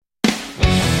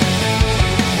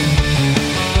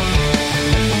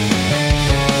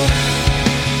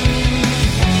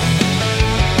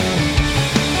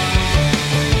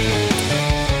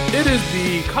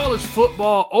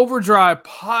Football Overdrive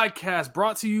podcast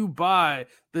brought to you by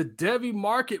the Devy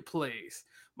Marketplace.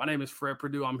 My name is Fred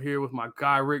Perdue. I'm here with my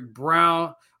guy, Rick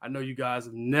Brown. I know you guys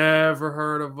have never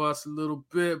heard of us a little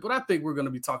bit, but I think we're going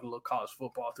to be talking a little college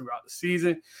football throughout the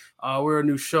season. We're a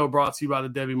new show brought to you by the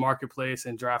Devy Marketplace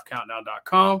and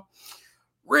draftcountdown.com.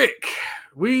 Rick,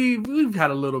 we've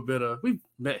had a little bit of, we've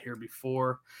met here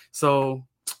before. So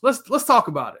let's talk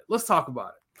about it. Let's talk about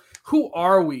it. Who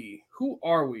are we?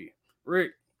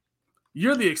 Rick,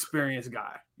 you're the experienced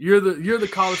guy. You're the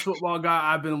college football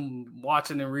guy. I've been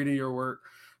watching and reading your work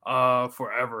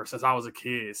forever, since I was a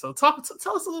kid. So tell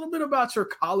us a little bit about your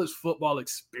college football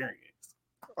experience.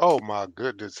 Oh my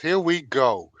goodness, here we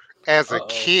go. As a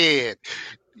kid,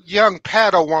 young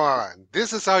Padawan,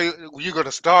 this is how you're going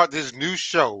to start this new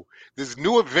show, this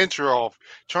new adventure of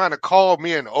trying to call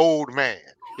me an old man.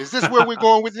 Is this where we're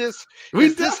going with this?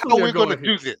 Is this how we're going to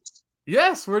do this?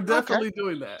 Yes, we're definitely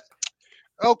doing that.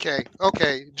 Okay.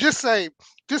 Just say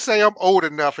I'm old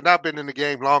enough and I've been in the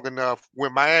game long enough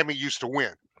when Miami used to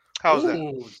win. How's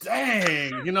that?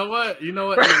 Dang. You know what? In the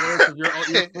words of your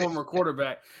former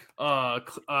quarterback,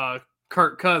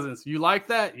 Kirk Cousins. You like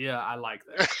that? Yeah, I like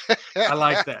that.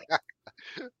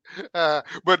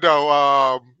 But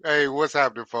no, hey, what's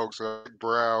happening, folks?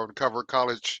 Brown covered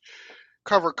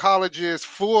colleges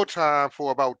full time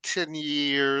for about 10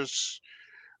 years.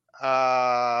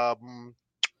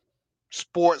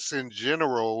 Sports in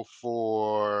general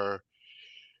for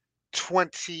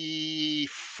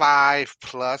 25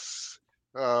 plus,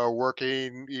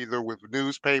 working either with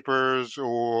newspapers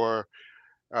or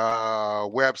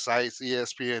websites,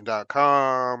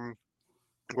 ESPN.com,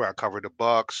 where I cover the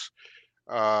Bucks,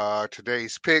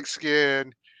 today's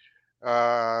Pigskin,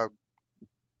 have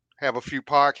a few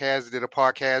podcasts, did a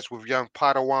podcast with young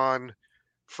Padawan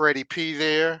Freddie P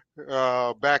there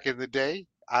back in the day,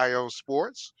 IO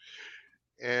Sports.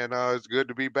 And it's good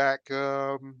to be back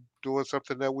doing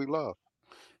something that we love.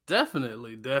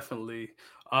 Definitely.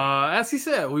 As he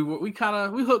said, we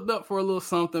hooked up for a little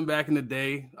something back in the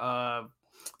day.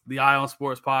 The Eye on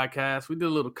Sports podcast. We did a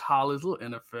little college, a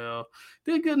little NFL.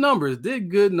 Did good numbers.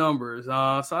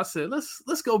 So I said,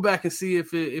 let's go back and see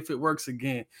if it works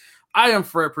again. I am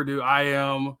Fred Perdue.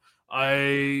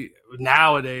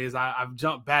 Nowadays I've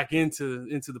jumped back into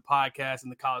the podcast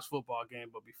and the college football game,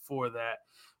 but before that.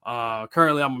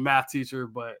 Currently I'm a math teacher,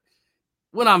 but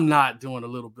when I'm not doing a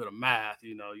little bit of math,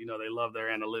 they love their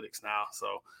analytics now.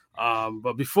 So,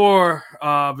 but before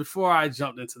I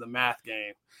jumped into the math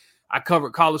game, I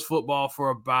covered college football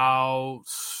for about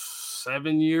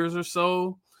 7 years or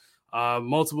so.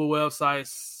 Multiple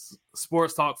websites,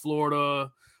 Sports Talk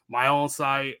Florida, my own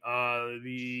site,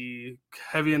 the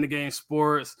Heavy in the Game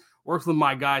Sports. Worked with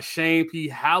my guy Shane P.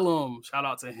 Hallam. Shout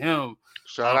out to him.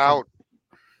 Shout out.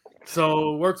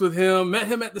 So worked with him, met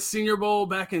him at the Senior Bowl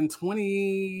back in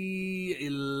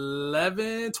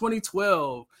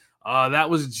 2012. That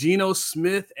was Geno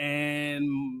Smith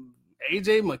and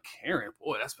AJ McCarron.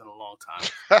 Boy, that's been a long time.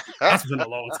 That's been a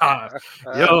long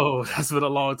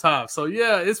time. So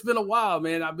yeah, it's been a while,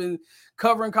 man. I've been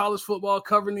covering college football,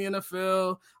 covering the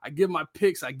NFL. I give my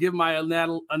picks. I give my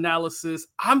analysis.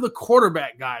 I'm the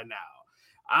quarterback guy now.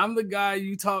 I'm the guy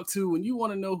you talk to when you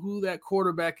want to know who that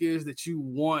quarterback is that you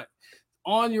want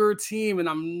on your team. And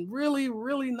I'm really,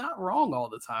 really not wrong all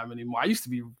the time anymore. I used to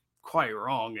be quite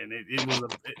wrong, and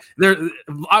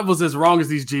I was as wrong as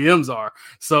these GMs are.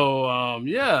 So,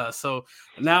 So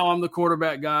now I'm the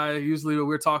quarterback guy. Usually when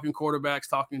we're talking quarterbacks,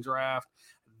 talking draft,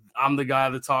 I'm the guy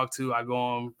to talk to. I go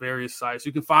on various sites.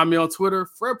 You can find me on Twitter,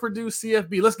 Fred Perdue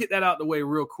CFB. Let's get that out the way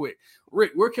real quick.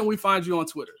 Rick, where can we find you on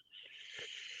Twitter?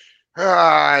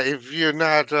 If you're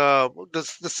not, the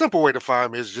simple way to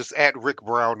find me is just at Rick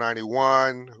Brown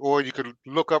 91, or you could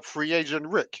look up Free Agent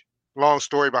Rick. Long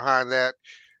story behind that.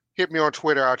 Hit me on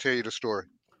Twitter. I'll tell you the story.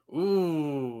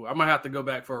 Ooh, I might have to go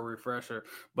back for a refresher,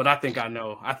 but I think I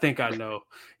know.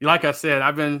 Like I said,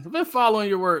 I've been following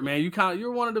your work, man.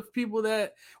 You're one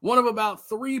of about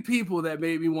 3 people that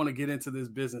made me want to get into this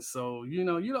business. So, you're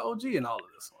the OG in all of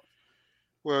this one.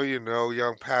 Well,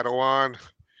 young Padawan,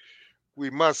 we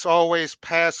must always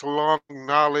pass along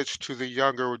knowledge to the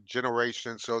younger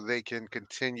generation so they can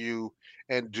continue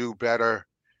and do better.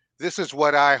 This is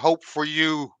what I hope for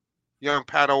you, young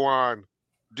Padawan.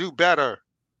 Do better.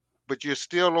 But you're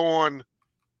still on,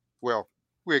 well,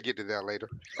 we'll get to that later.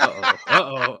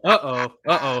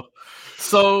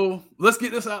 So let's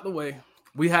get this out of the way.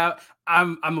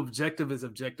 I'm objective as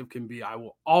objective can be. I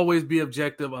will always be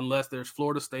objective unless there's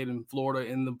Florida State and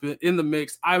Florida in the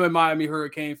mix. I'm a Miami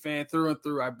Hurricane fan through and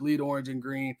through. I bleed orange and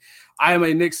green. I am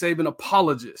a Nick Saban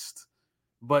apologist.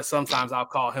 but sometimes I'll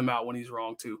call him out when he's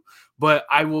wrong too. But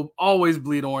I will always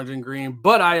bleed orange and green.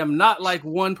 But I am not like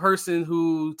one person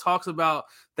who talks about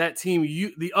that team,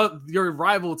 your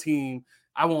rival team.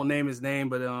 I won't name his name,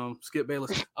 but Skip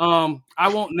Bayless. I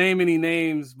won't name any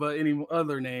names, but any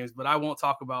other names. But I won't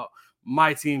talk about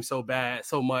my team so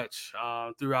much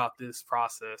throughout this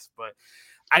process. But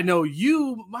I know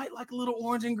you might like a little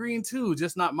orange and green too,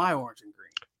 just not my orange and green.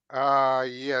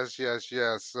 Yes.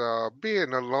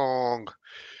 Being along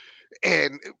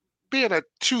and being a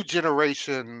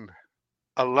 2-generation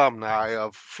alumni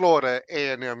of Florida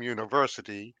A&M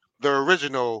University, the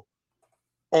original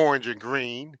orange and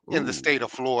green in the state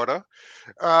of Florida.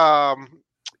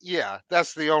 Yeah,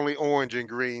 that's the only orange and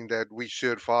green that we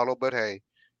should follow. But hey,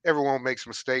 everyone makes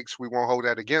mistakes. We won't hold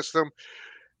that against them.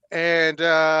 And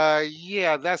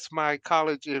yeah, that's my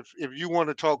college. If you want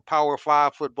to talk Power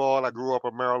 5 football, I grew up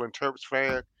a Maryland Terps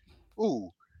fan.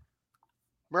 Ooh,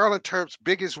 Maryland Terps'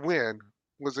 biggest win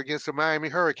was against the Miami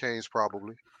Hurricanes.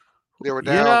 Probably they were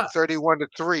down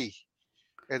 31-3,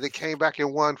 and they came back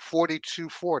and won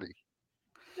 42-40.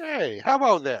 Hey, how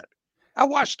about that? I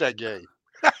watched that game.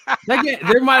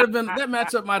 There might have been that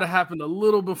matchup might have happened a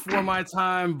little before my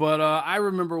time, but I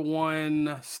remember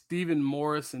one Stephen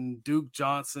Morris and Duke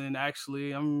Johnson.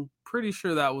 Actually, I'm pretty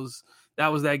sure that was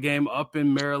that game up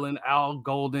in Maryland. Fool's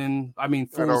Golden.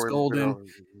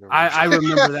 I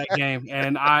remember that game,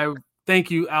 and I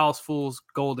thank you, Al's Fool's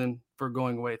Golden, for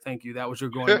going away. Thank you. That was your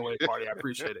going away party. I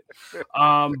appreciate it.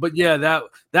 But yeah,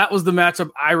 that was the matchup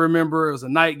I remember. It was a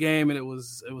night game, and it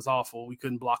was awful. We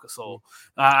couldn't block a soul.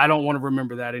 I don't want to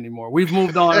remember that anymore. We've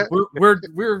moved on.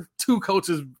 We're 2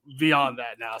 coaches beyond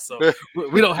that now, so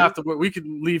we don't have to. We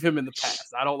can leave him in the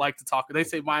past. I don't like to talk. They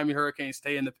say Miami Hurricanes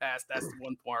stay in the past. That's the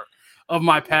one part of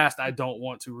my past I don't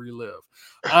want to relive.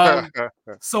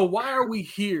 So why are we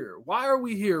here? Why are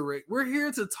we here, Rick? We're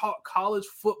here to talk college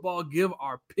football, give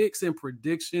our picks and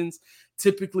predictions.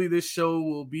 Typically, this show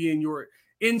will be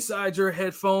inside your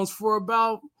headphones for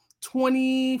about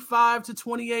 25 to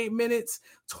 28 minutes,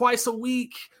 twice a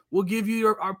week. We'll give you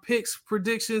our picks,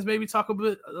 predictions, maybe talk a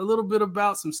little bit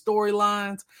about some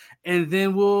storylines, and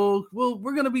then we're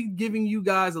going to be giving you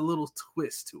guys a little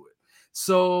twist to it.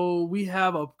 So we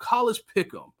have a college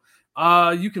pick'em.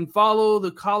 You can follow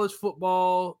the College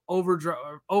Football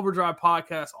Overdrive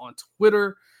podcast on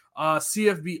Twitter,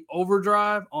 CFB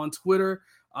Overdrive on Twitter.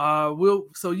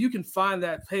 So you can find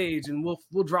that page, and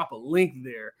we'll drop a link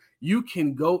there. You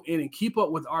can go in and keep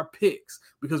up with our picks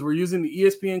because we're using the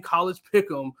ESPN College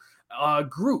Pick'em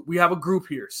group. We have a group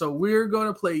here, so we're going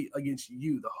to play against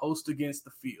you, the host against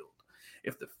the field.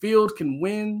 If the field can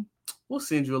win, we'll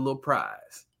send you a little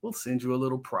prize.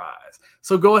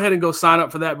 So go ahead and go sign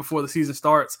up for that before the season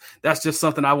starts. That's just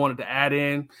something I wanted to add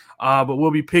in. But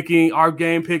we'll be picking our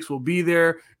game picks. Will be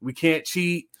there. We can't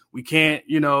cheat. We can't,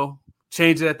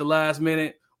 change it at the last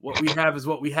minute. What we have is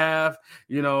what we have.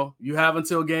 You have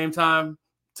until game time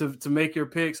to make your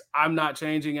picks. I'm not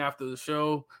changing after the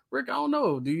show. Rick, I don't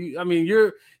know.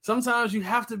 Sometimes you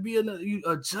have to you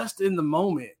adjust in the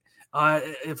moment.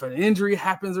 If an injury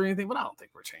happens or anything, but I don't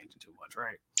think we're changing too much,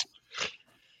 right?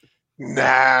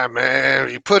 Nah, man.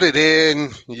 You put it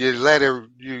in, you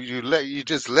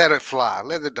just let it fly.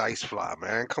 Let the dice fly,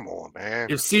 man. Come on, man.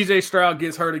 If CJ Stroud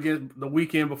gets hurt again the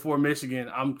weekend before Michigan,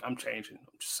 I'm changing.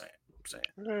 I'm just saying.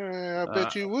 I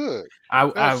bet you would.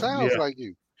 That sounds like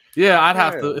you. Yeah, I'd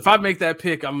have to. If I make that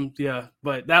pick,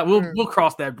 but that we'll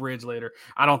cross that bridge later.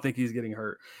 I don't think he's getting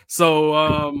hurt.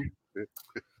 So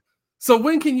So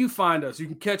when can you find us? You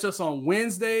can catch us on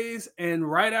Wednesdays and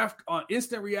right after on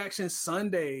Instant Reaction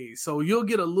Sundays. So you'll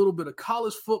get a little bit of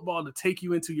college football to take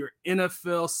you into your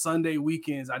NFL Sunday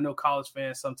weekends. I know college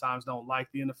fans sometimes don't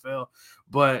like the NFL,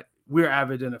 but we're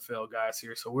avid NFL guys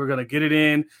here. So we're going to get it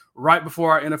in right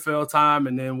before our NFL time,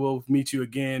 and then we'll meet you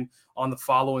again on the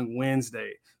following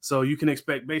Wednesday. So you can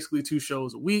expect basically 2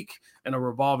 shows a week and a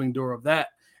revolving door of that,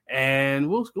 and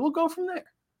we'll go from there.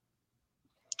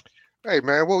 Hey,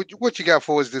 man, what you got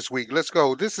for us this week? Let's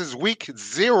go. This is week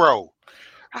 0.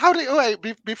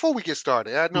 Before we get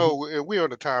started, I know we're on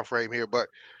the time frame here, but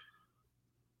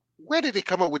where did they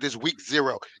come up with this week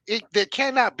 0? There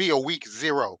cannot be a week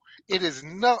 0. It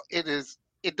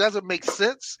doesn't make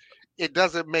sense. It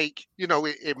doesn't make,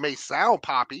 it may sound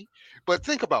poppy, but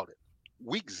think about it.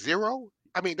 Week 0?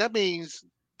 I mean, that means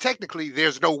technically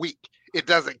there's no week. It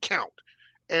doesn't count.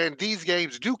 And these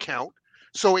games do count.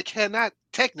 So it cannot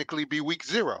technically be week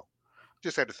 0.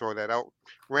 Just had to throw that out.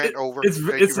 Rant over. It's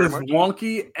as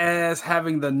wonky as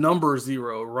having the number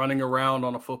 0 running around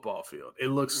on a football field. It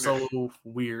looks so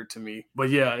weird to me. But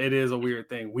yeah, it is a weird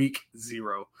thing. Week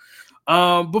 0.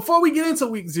 Before we get into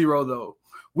week 0, though,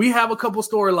 we have a couple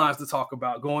storylines to talk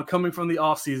about coming from the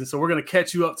offseason, so we're going to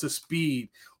catch you up to speed.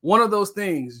 One of those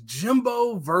things,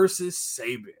 Jimbo versus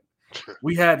Saban.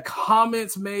 We had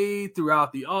comments made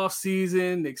throughout the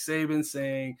offseason, Nick Saban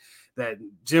saying that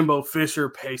Jimbo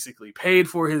Fisher basically paid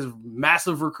for his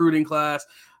massive recruiting class,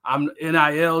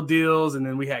 NIL deals, and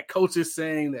then we had coaches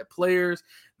saying that players,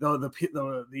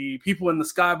 the people in the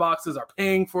skyboxes are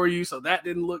paying for you, so that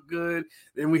didn't look good.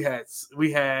 Then we had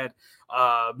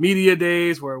media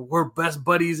days where we're best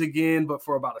buddies again, but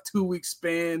for about a 2-week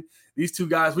span, these two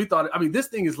guys, we thought, this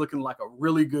thing is looking like a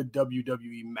really good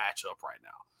WWE matchup right now.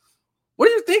 What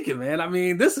are you thinking,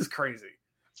 man? This is crazy.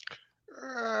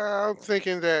 I'm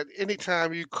thinking that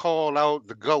anytime you call out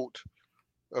the GOAT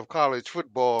of college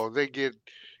football,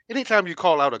 anytime you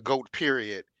call out a GOAT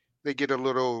period, they get a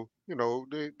little,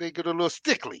 they get a little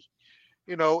stickly,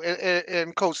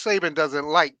 and Coach Saban doesn't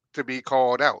like to be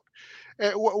called out.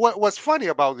 And what's funny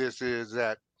about this is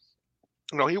that,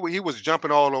 he was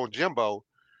jumping all on Jimbo,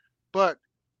 but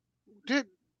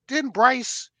didn't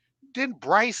Bryce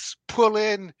pull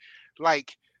in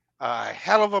like a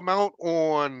hell of amount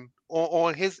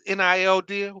on his NIL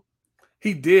deal?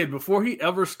 He did. Before he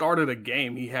ever started a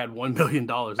game, he had $1 million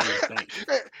in his bank.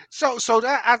 So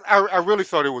that I really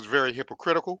thought it was very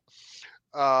hypocritical,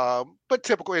 but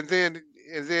typical. And then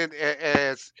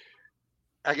as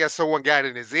I guess someone got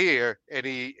in his ear and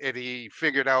he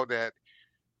figured out that,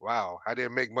 wow, I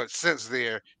didn't make much sense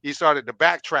there. He started to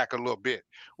backtrack a little bit.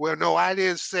 Well, no, I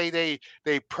didn't say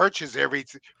they purchased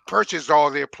all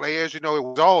their players. It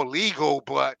was all legal,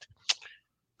 but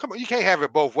come on, you can't have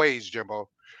it both ways, Jimbo.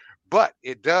 But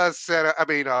it does set up,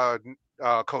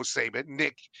 Coach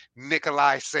Saban,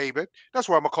 Nikolai Saban. That's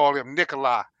why I'm going to call him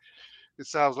Nikolai. It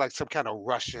sounds like some kind of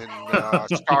Russian,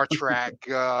 Star Trek,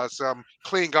 some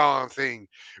Klingon thing.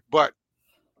 But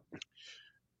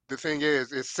the thing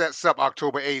is, it sets up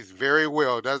October 8th very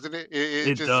well, doesn't it?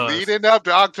 It just does. Leading up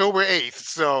to October 8th.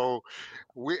 So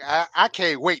I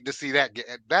can't wait to see that.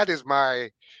 That is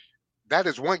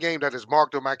one game that is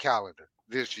marked on my calendar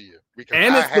this year.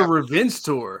 And it's the revenge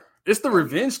tour. It's the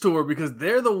revenge tour because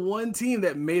they're the one team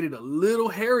that made it a little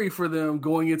hairy for them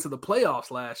going into the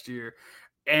playoffs last year.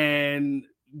 And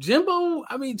Jimbo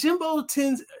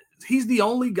he's the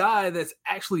only guy that's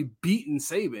actually beaten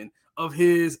Saban of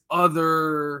his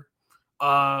other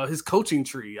his coaching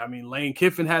tree. Lane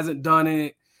Kiffin hasn't done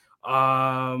it.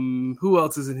 Who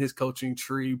else is in his coaching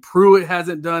tree? Pruitt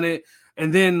hasn't done it.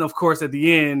 And then, of course, at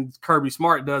the end, Kirby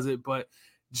Smart does it. But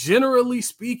generally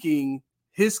speaking,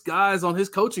 his guys on his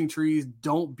coaching trees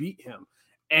don't beat him.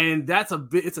 And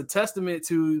it's a testament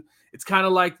to, it's kind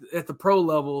of like at the pro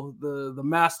level, the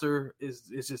master is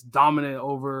just dominant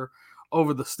over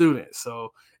the student.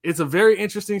 So it's a very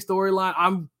interesting storyline.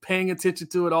 I'm paying attention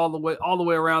to it all the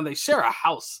way around. They share a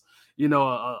house,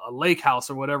 a lake house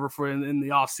or whatever for in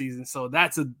the off season. So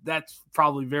that's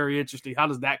probably very interesting. How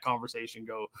does that conversation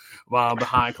go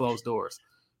behind closed doors?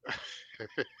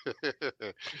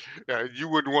 You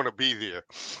wouldn't want to be there.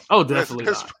 Oh, definitely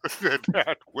let's put it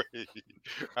that way.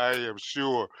 I am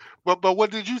sure. But what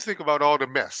did you think about all the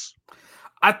mess?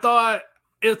 I thought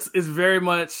it's very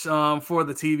much for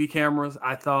the TV cameras.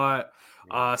 I thought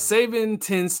Saban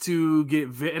tends to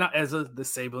get the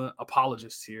Saban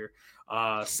apologist here.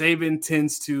 Saban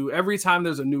tends to, every time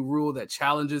there's a new rule that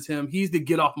challenges him, he's the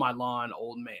get off my lawn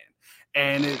old man.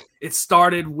 And it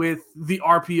started with the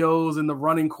RPOs and the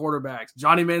running quarterbacks.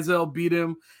 Johnny Manziel beat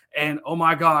him, and oh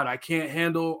my God, I can't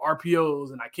handle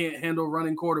RPOs and I can't handle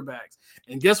running quarterbacks.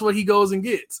 And guess what he goes and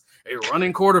gets? A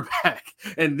running quarterback.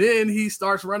 And then he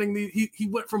starts running he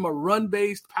went from a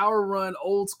run-based, power run,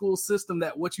 old school system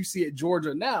that what you see at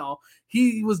Georgia now,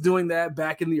 he was doing that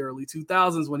back in the early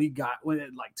 2000s when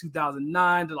at like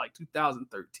 2009 to like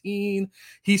 2013.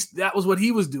 That was what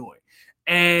he was doing.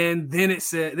 And then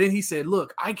he said,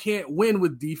 look, I can't win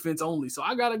with defense only, so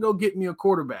I got to go get me a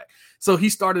quarterback. So he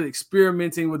started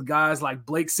experimenting with guys like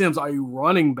Blake Sims, are you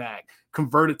running back,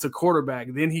 converted to quarterback.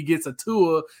 Then he gets a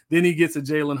Tua, then he gets a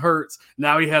Jalen Hurts.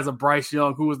 Now he has a Bryce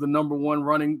Young, who was the number one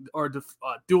running or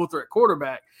dual threat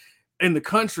quarterback in the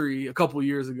country a couple of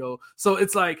years ago. So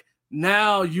it's like,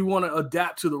 now you want to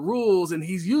adapt to the rules. And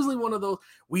he's usually one of those,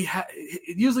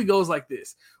 it usually goes like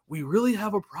this. We really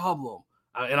have a problem.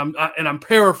 And I'm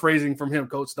paraphrasing from him,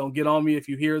 Coach. Don't get on me if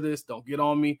you hear this. Don't get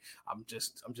on me. I'm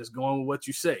just going with what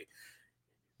you say.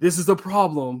 This is a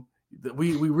problem that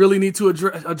we really need to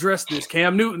address this.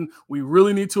 Cam Newton, we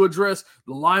really need to address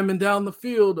the lineman down the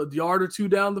field, a yard or two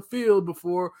down the field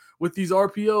before with these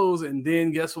RPOs. And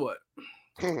then guess what?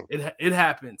 It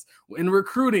happens. In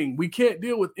recruiting, we can't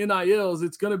deal with NILs.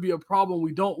 It's going to be a problem.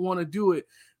 We don't want to do it.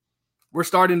 we're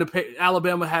starting to pay.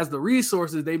 Alabama has the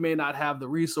resources. They may not have the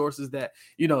resources that,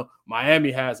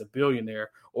 Miami has a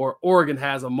billionaire or Oregon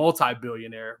has a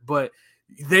multi-billionaire, but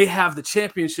they have the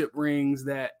championship rings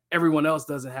that everyone else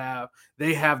doesn't have.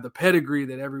 They have the pedigree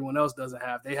that everyone else doesn't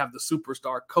have. They have the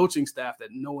superstar coaching staff that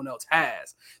no one else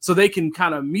has. So they can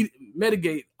kind of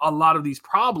mitigate a lot of these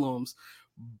problems,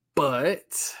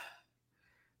 but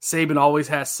Saban always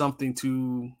has something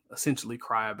to essentially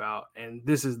cry about, and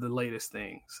this is the latest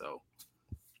thing. So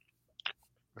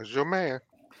that's your man.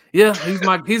 Yeah,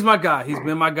 he's my guy. He's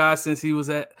been my guy since he was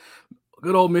at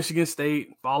good old Michigan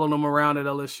State, following him around at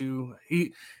LSU.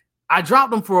 I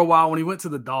dropped him for a while when he went to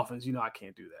the Dolphins. I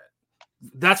can't do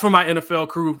that. That's for my NFL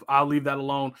crew. I'll leave that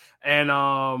alone. And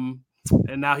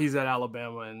now he's at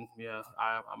Alabama, and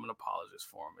I'm an apologist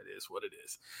for him. It is what it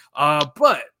is.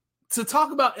 But to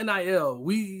talk about NIL,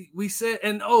 we said,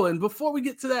 and before we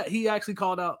get to that, he actually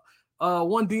called out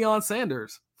one Deion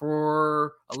Sanders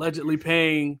for allegedly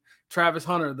paying Travis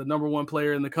Hunter, the number one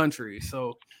player in the country.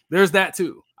 So there's that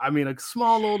too. I mean, a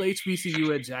small old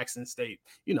HBCU at Jackson State,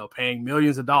 paying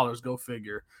millions of dollars, go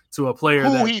figure, to a player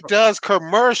who he does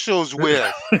commercials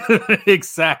with.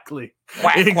 Exactly.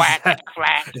 Quack, quack,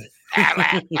 quack.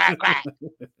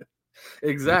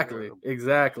 Exactly.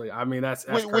 I mean, that's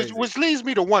crazy. Which leads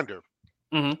me to wonder,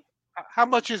 mm-hmm. how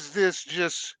much is this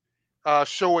just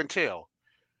show and tell?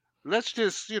 Let's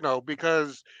just,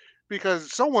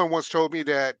 because someone once told me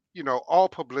that, all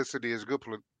publicity is good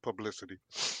publicity.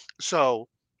 So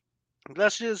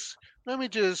let me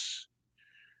just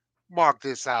mark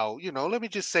this out. Let me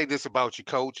just say this about you,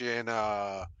 coach, and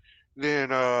then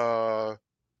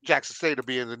Jackson State will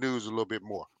be in the news a little bit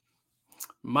more.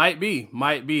 Might be.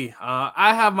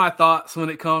 I have my thoughts when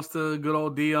it comes to good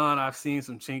old Deion. I've seen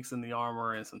some chinks in the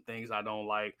armor and some things I don't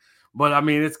like. But, I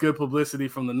mean, it's good publicity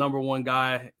from the number one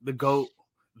guy, the GOAT,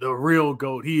 the real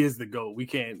GOAT. He is the GOAT.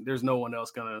 There's no one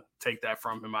else going to take that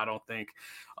from him, I don't think.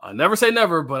 Never say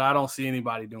never, but I don't see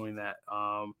anybody doing that.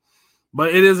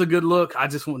 But it is a good look. I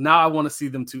want to see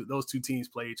those two teams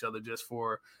play each other just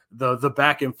for the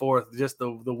back and forth, just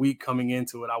the week coming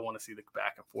into it. I want to see the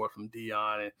back and forth from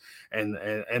Deion and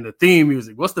the theme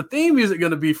music. What's the theme music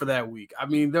going to be for that week? I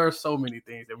mean, there are so many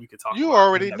things that we could talk about. You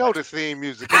already know the theme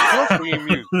music. It's your theme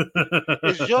music.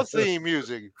 It's your theme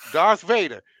music. Darth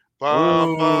Vader.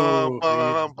 Bum, bum,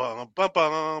 bum, bum, bum,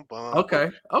 bum, bum.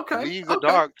 Okay. Leave the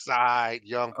dark side,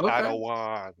 young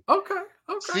Padawan. Okay.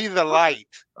 See the light.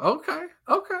 Okay.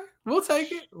 We'll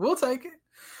take it.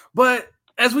 But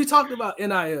as we talked about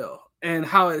NIL and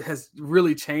how it has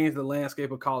really changed the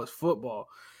landscape of college football,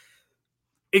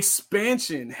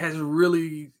 expansion has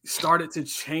really started to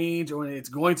change, or it's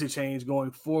going to change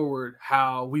going forward,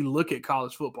 how we look at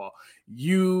college football.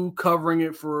 You covering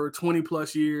it for 20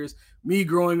 plus years, me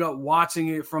growing up watching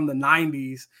it from the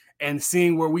 90s and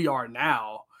seeing where we are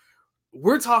now.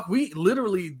 We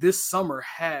literally this summer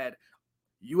had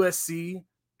USC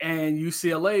and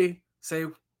UCLA say,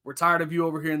 we're tired of you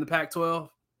over here in the Pac-12.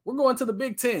 We're going to the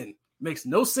Big Ten. Makes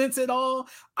no sense at all.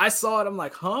 I saw it. I'm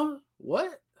like, huh?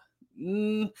 What?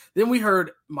 Then we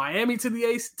heard Miami to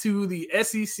the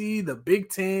SEC, the Big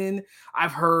Ten.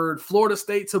 I've heard Florida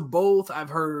State to both. I've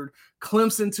heard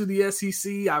Clemson to the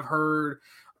SEC. I've heard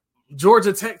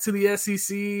Georgia Tech to the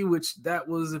SEC, which that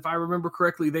was, if I remember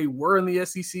correctly, they were in the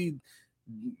SEC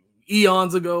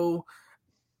eons ago.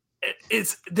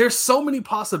 There's so many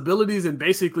possibilities, and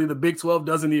basically the Big 12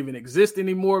 doesn't even exist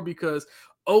anymore because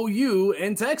OU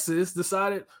and Texas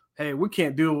decided, hey, we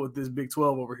can't deal with this Big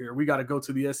 12 over here. We got to go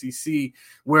to the SEC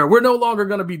where we're no longer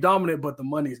going to be dominant, but the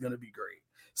money is going to be great.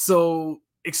 So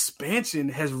expansion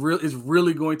is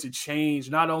really going to change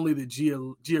not only the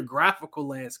geographical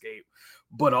landscape,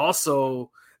 but also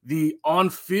the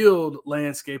on-field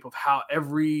landscape of how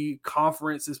every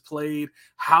conference is played,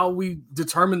 how we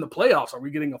determine the playoffs. Are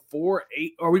we getting a 4,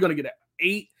 8? Are we going to get an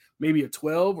 8, maybe a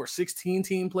 12 or 16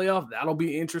 team playoff? That'll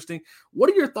be interesting.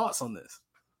 What are your thoughts on this?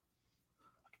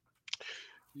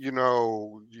 You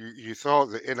thought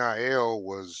the NIL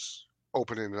was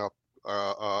opening up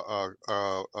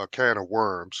a can of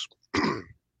worms.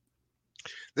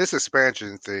 This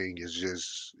expansion thing is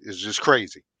just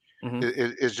crazy.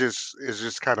 Mm-hmm. It's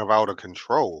just kind of out of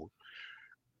control.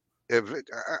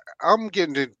 I'm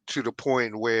getting to the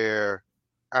point where,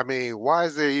 I mean, why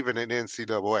is there even an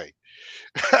NCAA?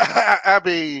 I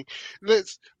mean,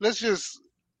 let's just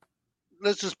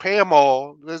pay them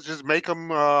all. Let's just make them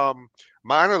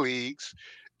minor leagues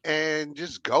and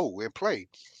just go and play.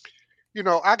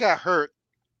 I got hurt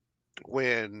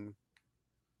when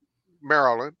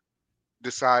Maryland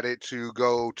decided to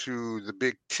go to the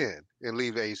Big Ten and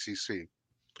leave the ACC.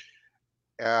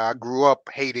 I grew up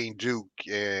hating Duke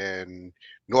and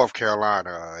North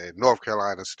Carolina and North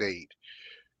Carolina State.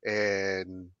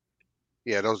 And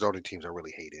yeah, those are the only teams I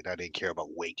really hated. I didn't care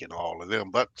about Wake and all of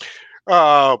them. But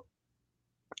uh,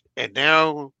 and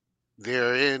now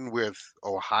they're in with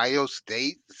Ohio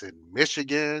States and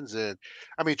Michigans, and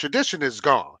I mean tradition is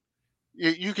gone.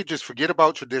 You could just forget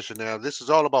about tradition now. This is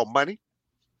all about money.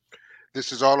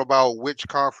 This is all about which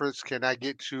conference can I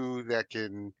get to that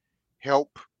can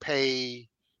help pay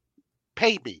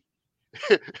me.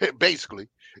 Basically,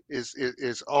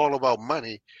 is all about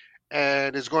money,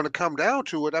 and it's going to come down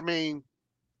to it. I mean,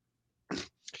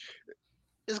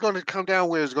 it's going to come down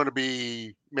where it's going to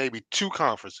be maybe two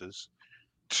conferences,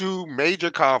 two major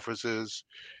conferences,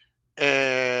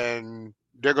 and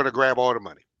they're going to grab all the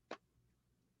money.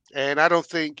 And I don't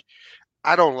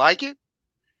like it.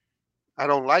 I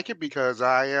don't like it because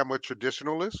I am a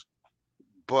traditionalist,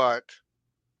 but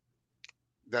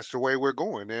that's the way we're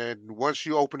going. And once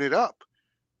you open it up,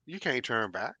 you can't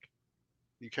turn back.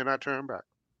 You cannot turn back.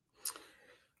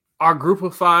 Our group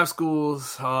of 5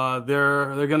 schools,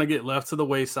 they're going to get left to the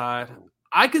wayside.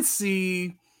 I could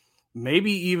see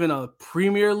maybe even a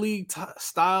Premier League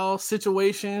style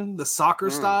situation, the soccer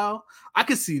style. I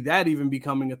could see that even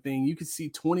becoming a thing. You could see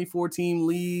 2014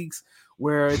 leagues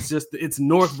where it's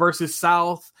North versus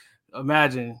South.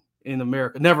 Imagine in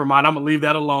America. Never mind. I'm going to leave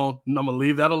that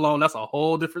alone. That's a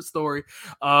whole different story.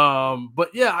 But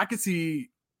yeah, I could see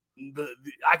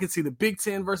the Big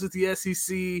Ten versus the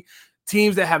SEC,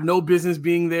 teams that have no business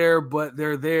being there, but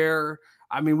they're there.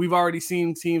 I mean, we've already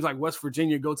seen teams like West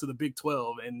Virginia go to the Big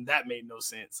 12, and that made no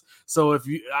sense. So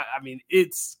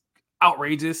it's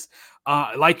outrageous.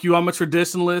 Like you, I'm a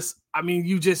traditionalist. I mean,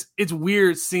 it's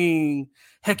weird seeing.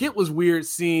 Heck, it was weird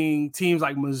seeing teams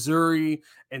like Missouri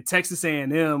and Texas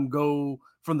A&M go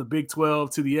from the Big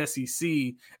 12 to the SEC,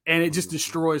 and it just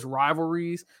destroys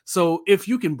rivalries. So if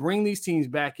you can bring these teams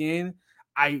back in,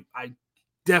 I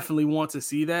definitely want to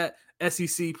see that.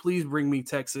 SEC, please bring me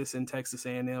Texas and Texas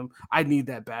A&M. I need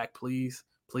that back, please.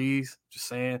 Please, just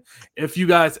saying. If you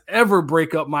guys ever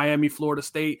break up Miami, Florida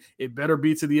State, it better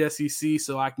be to the SEC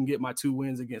so I can get my 2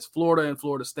 wins against Florida and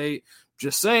Florida State.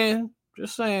 Just saying.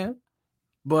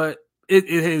 But it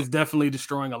is definitely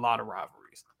destroying a lot of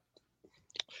rivalries.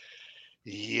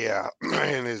 Yeah,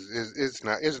 and it's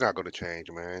not going to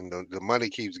change, man. The money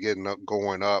keeps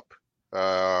going up.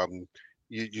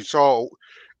 You saw,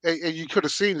 and you could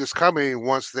have seen this coming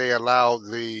once they allowed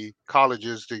the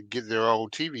colleges to get their own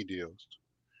TV deals,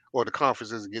 or the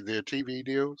conferences to get their TV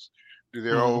deals, do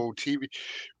their own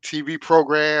TV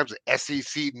programs,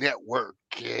 SEC Network,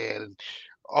 and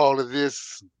all of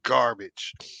this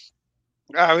garbage.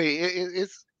 I mean,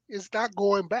 it's not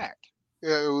going back.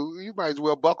 You might as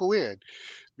well buckle in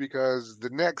because the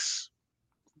next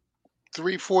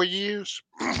 3-4 years,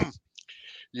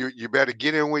 you better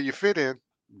get in where you fit in.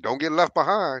 Don't get left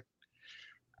behind.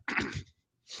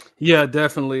 Yeah,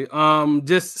 definitely.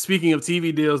 Just speaking of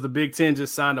TV deals, the Big Ten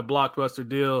just signed a blockbuster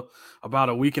deal about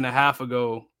a week and a half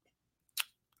ago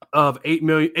of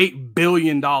 $8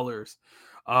 billion,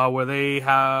 where they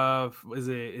have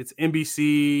it's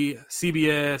NBC,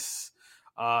 CBS,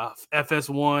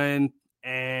 FS1,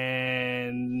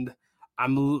 and I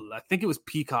think it was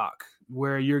Peacock,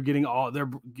 where you're getting they're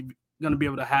going to be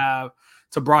able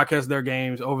to broadcast their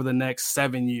games over the next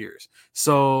 7 years.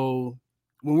 So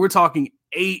when we're talking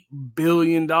 $8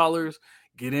 billion,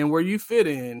 get in where you fit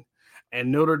in.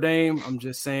 And Notre Dame, I'm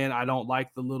just saying, I don't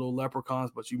like the little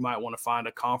leprechauns, but you might want to find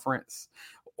a conference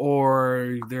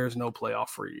or there's no playoff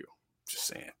for you. Just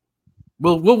saying.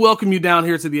 We'll welcome you down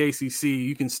here to the ACC.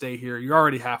 You can stay here. You're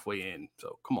already halfway in.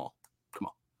 So come on.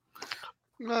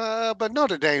 But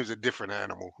Notre Dame's a different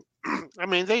animal. I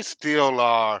mean, they still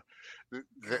are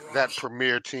that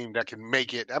premier team that can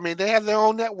make it. I mean, they have their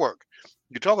own network.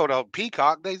 You talk about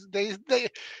Peacock. They're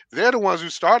the ones who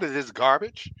started this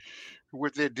garbage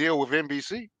with their deal with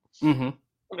NBC. And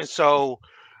so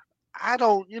I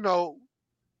don't know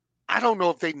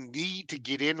if they need to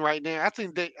get in right now. I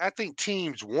think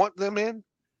teams want them in,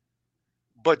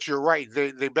 but you're right.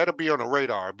 They better be on the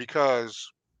radar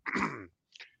because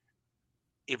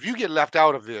if you get left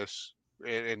out of this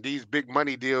and these big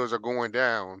money deals are going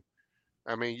down,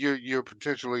 I mean, you're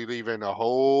potentially leaving a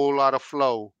whole lot of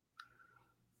flow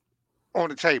on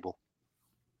the table.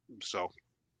 So,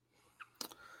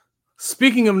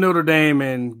 speaking of Notre Dame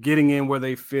and getting in where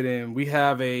they fit in, we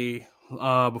have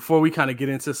before we kind of get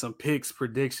into some picks,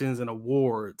 predictions, and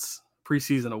awards,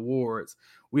 preseason awards,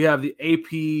 we have the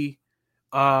AP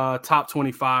top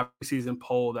 25 preseason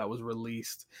poll that was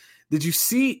released. Did you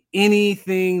see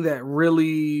anything that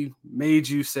really made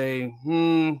you say,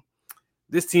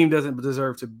 this team doesn't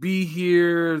deserve to be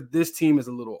here. This team is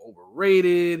a little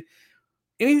overrated.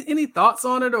 Any thoughts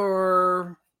on it,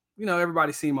 or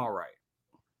everybody seem all right?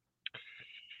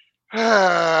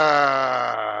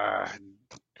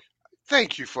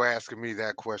 Thank you for asking me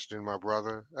that question, my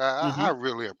brother. I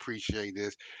really appreciate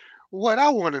this. What I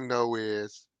want to know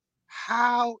is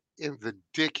how in the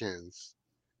dickens,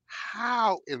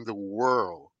 how in the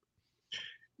world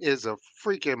is a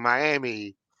freaking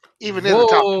Miami even in the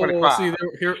top 25? See,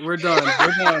 here we're done.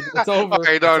 We're done. It's over.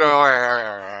 Okay, no.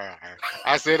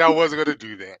 I said I wasn't gonna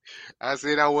do that. I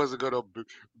said I wasn't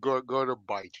gonna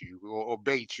bite you or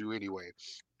bait you anyway.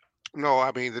 No,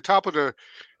 I mean the top of the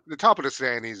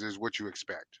standings is what you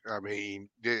expect. I mean,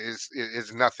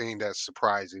 it's nothing that's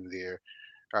surprising there.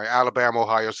 All right, Alabama,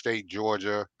 Ohio State,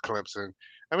 Georgia, Clemson.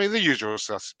 I mean, the usual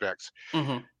suspects.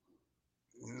 Mm-hmm.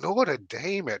 Notre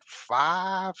Dame at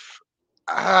 5.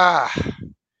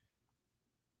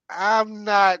 I'm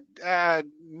not.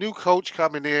 New coach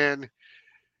coming in.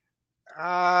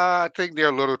 I think they're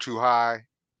a little too high.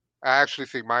 I actually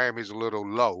think Miami's a little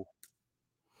low.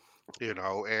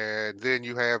 And then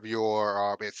you have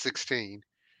your at 16,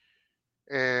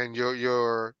 and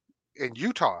your in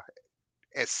Utah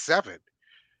at 7.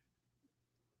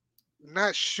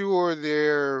 Not sure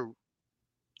they're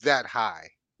that high.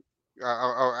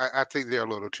 I think they're a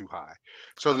little too high.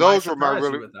 So those were my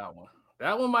really. With that one.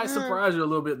 That one might surprise you a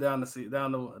little bit down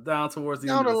towards the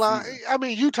end of the line. Season. I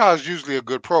mean, Utah is usually a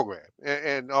good program,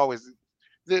 and always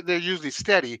they're usually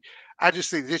steady. I just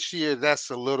think this year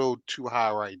that's a little too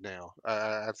high right now.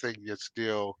 I think it's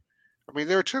still. I mean,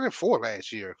 they were 10-4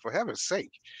 last year, for heaven's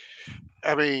sake.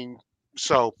 I mean,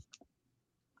 so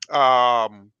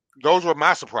those were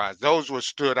my surprise. Those were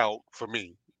stood out for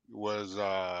me. Was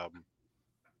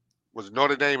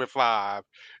Notre Dame at 5,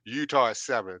 Utah at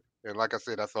 7. And like I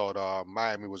said, I thought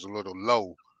Miami was a little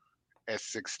low at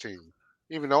 16.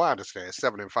 Even though I understand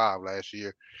 7-5 last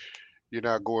year, you're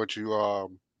not going to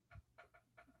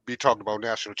be talking about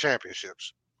national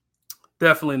championships.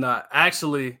 Definitely not.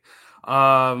 Actually,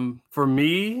 for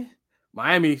me,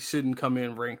 Miami shouldn't come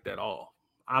in ranked at all.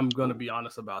 I'm going to be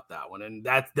honest about that one. And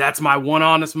that's my one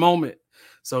honest moment.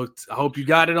 So I hope you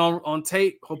got it on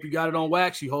tape. Hope you got it on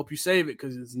wax. You hope you save it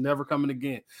because it's never coming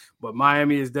again. But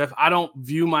Miami is I don't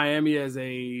view Miami as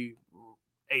a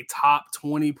top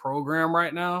 20 program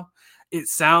right now. It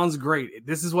sounds great.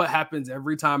 This is what happens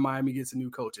every time Miami gets a new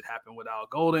coach. It happened with Al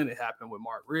Golden. It happened with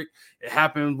Mark Richt. It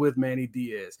happened with Manny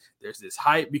Diaz. There's this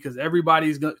hype because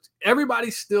everybody's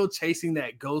still chasing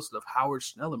that ghost of Howard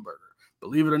Schnellenberger.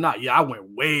 Believe it or not. Yeah, I went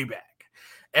way back.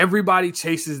 Everybody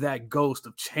chases that ghost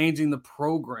of changing the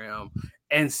program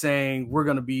and saying we're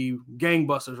going to be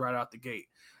gangbusters right out the gate.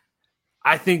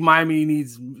 I think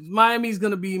Miami's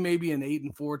going to be maybe an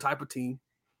 8-4 type of team,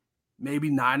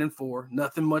 maybe 9-4.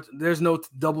 Nothing much. There's no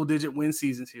double-digit win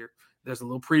seasons here. There's a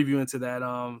little preview into that,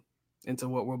 into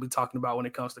what we'll be talking about when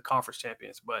it comes to conference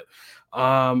champions. But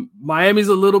Miami's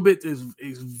a little bit is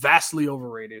vastly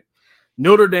overrated.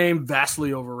 Notre Dame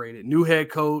vastly overrated. New head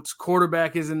coach,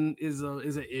 quarterback is an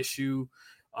issue.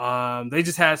 They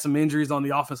just had some injuries on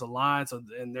the offensive line,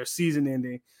 and their season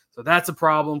ending, so that's a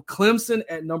problem. Clemson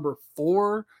at number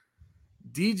 4,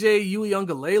 DJ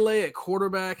Uiagalelei at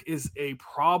quarterback is a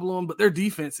problem, but their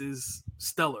defense is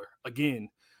stellar. Again,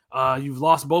 you've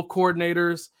lost both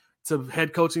coordinators to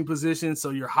head coaching positions,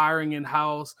 so you're hiring in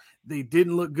house. They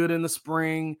didn't look good in the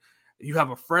spring. You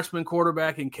have a freshman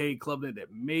quarterback in Cade Klubnik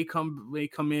that may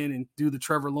come in and do the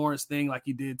Trevor Lawrence thing like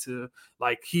he did to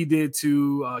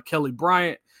Kelly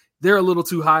Bryant. They're a little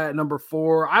too high at number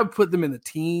 4. I would put them in the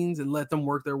teens and let them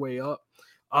work their way up.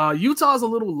 Utah's a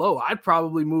little low. I'd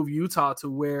probably move Utah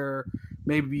to where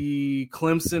maybe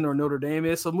Clemson or Notre Dame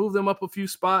is. So move them up a few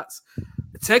spots.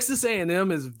 Texas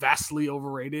A&M is vastly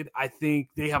overrated. I think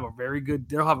they'll have a very good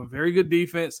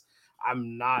defense.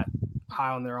 I'm not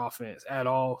high on their offense at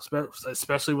all,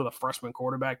 especially with a freshman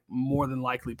quarterback more than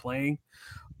likely playing.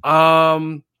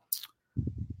 And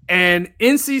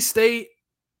NC State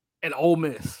and Ole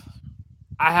Miss.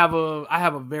 I have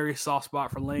a very soft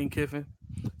spot for Lane Kiffin,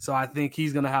 so I think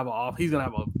he's gonna have a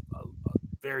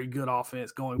very good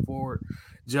offense going forward.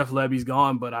 Jeff Levy's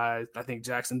gone, but I think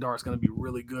Jackson Dart's gonna be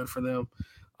really good for them.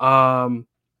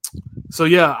 So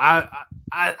yeah,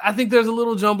 I think there's a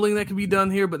little jumbling that can be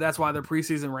done here, but that's why they're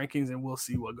preseason rankings, and we'll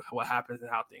see what happens and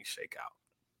how things shake out.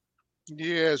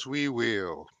 Yes, we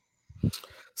will.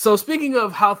 So speaking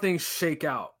of how things shake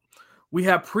out, we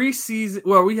have preseason.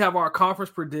 Well, we have our conference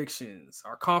predictions.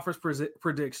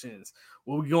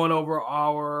 We'll be going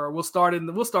over we'll start at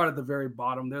the very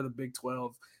bottom. They're the Big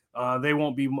 12. They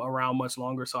won't be around much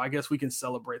longer, so I guess we can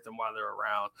celebrate them while they're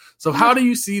around. So how do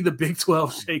you see the Big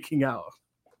 12 shaking out?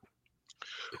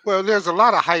 Well, there's a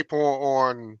lot of hype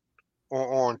on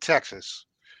Texas,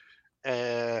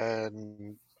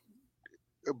 and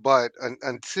but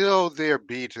until they're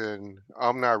beaten,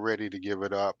 I'm not ready to give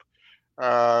it up.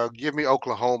 Give me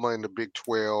Oklahoma in the Big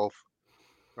 12.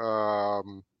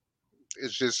 Um,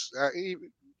 it's just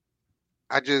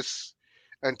I just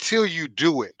until you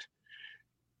do it,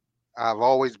 I've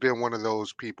always been one of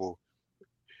those people.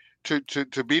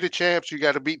 To be the champs, you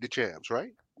got to beat the champs,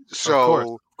 right? Of course,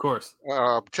 So of course.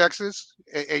 Texas,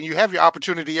 and you have your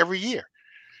opportunity every year.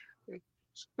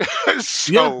 Yeah,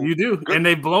 So you do, good. and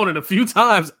they've blown it a few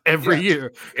times every Yes,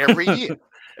 year. every year.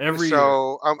 Every year.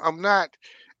 So I'm not.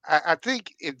 I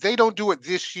think if they don't do it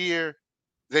this year,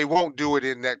 they won't do it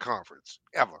in that conference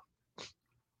ever.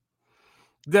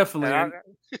 Definitely. And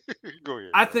And go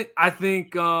ahead. I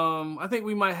think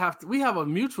we might have to. We have a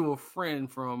mutual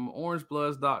friend from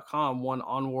OrangeBloods.com, one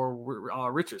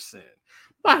Onwar Richardson.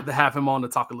 Might have to have him on to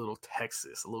talk a little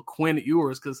Texas, a little Quinn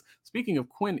Ewers. Because speaking of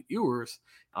Quinn Ewers,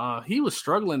 he was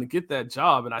struggling to get that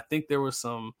job, and I think there was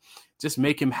some just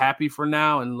make him happy for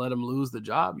now and let him lose the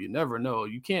job. You never know.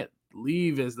 You can't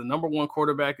leave as the number one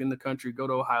quarterback in the country, go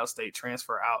to Ohio State,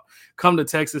 transfer out, come to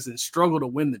Texas, and struggle to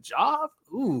win the job.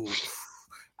 Ooh.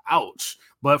 Ouch.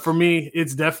 But for me,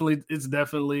 it's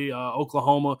definitely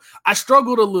Oklahoma. I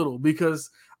struggled a little because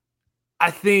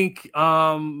I think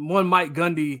one Mike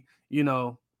Gundy,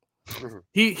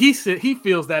 he said he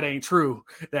feels that ain't true,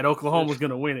 that Oklahoma's going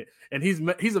to win it, and he's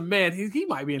a man. He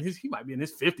might be in his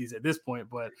 50s at this point,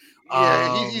 but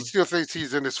Yeah, he still thinks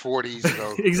he's in his 40s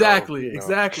though.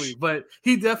 exactly. But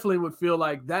he definitely would feel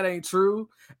like that ain't true.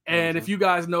 And if you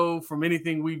guys know from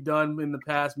anything we've done in the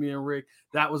past, me and Rick,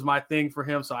 that was my thing for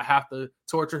him. So I have to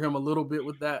torture him a little bit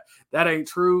with that. That ain't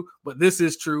true, but this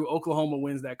is true. Oklahoma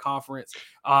wins that conference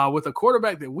with a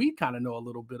quarterback that we kind of know a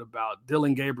little bit about,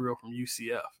 Dylan Gabriel from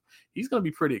UCF. He's going to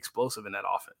be pretty explosive in that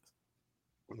offense.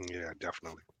 Yeah,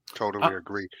 definitely. Totally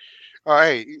agree. All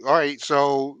right.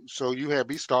 So you had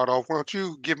me start off. Why don't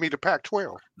you give me the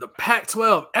Pac-12? The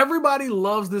Pac-12. Everybody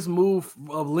loves this move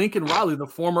of Lincoln Riley, the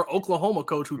former Oklahoma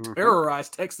coach who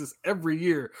terrorized Texas every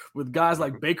year with guys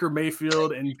like Baker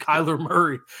Mayfield and Kyler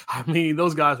Murray. I mean,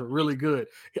 those guys were really good.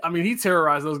 I mean, he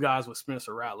terrorized those guys with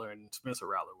Spencer Rattler, and Spencer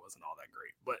Rattler wasn't all that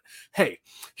great. But hey,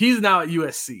 he's now at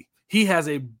USC. He has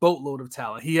a boatload of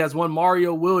talent. He has one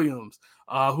Mario Williams,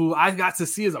 who I got to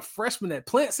see as a freshman at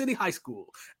Plant City High School,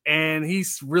 and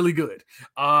he's really good.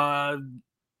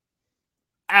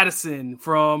 Addison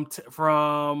from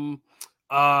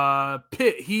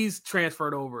Pitt, he's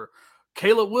transferred over.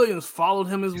 Caleb Williams followed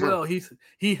him as well.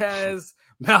 He has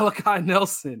Malachi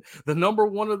Nelson, the number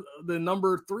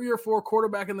 3 or 4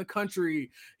 quarterback in the country.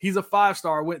 He's a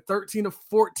 5-star, went 14 of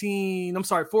 15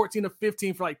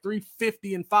 for like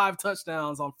 350 and 5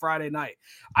 touchdowns on Friday night.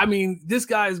 I mean, this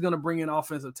guy is going to bring in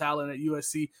offensive talent at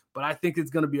USC, but I think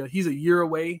it's going to be he's a year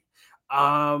away.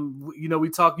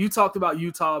 You talked about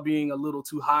Utah being a little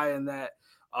too high in that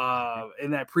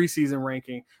preseason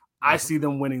ranking. I see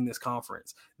them winning this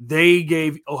conference. They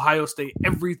gave Ohio State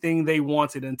everything they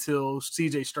wanted until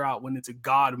CJ Stroud went into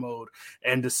God mode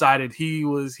and decided he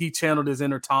channeled his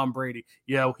inner Tom Brady.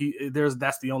 Yeah,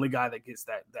 that's the only guy that gets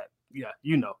that. Yeah,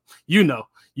 you know. But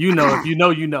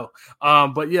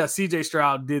yeah, CJ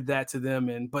Stroud did that to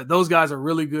them, but those guys are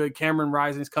really good. Cameron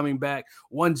Rising's coming back.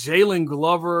 One Jalen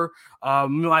Glover,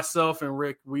 myself and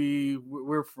Rick,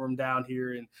 we're from down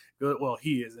here in well,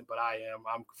 he isn't, but I am.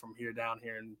 I'm from down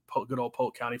here in good old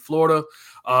Polk County, Florida.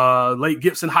 Lake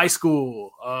Gibson High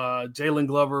School. Jalen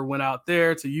Glover went out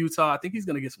there to Utah. I think he's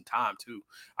going to get some time too.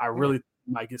 I really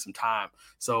might get some time.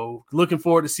 So looking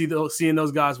forward to seeing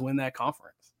those guys win that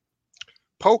conference.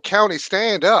 Polk County,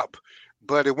 stand up,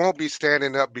 but it won't be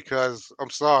standing up because I'm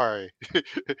sorry,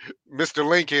 Mr.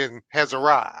 Lincoln has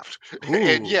arrived. Ooh.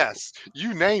 And yes,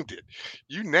 you named it.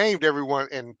 You named everyone.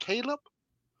 And Caleb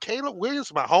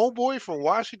Williams, my homeboy from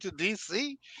Washington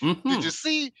D.C. Did you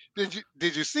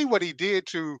see what he did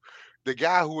to the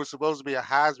guy who was supposed to be a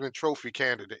Heisman Trophy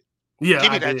candidate? Yeah,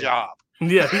 give me that job.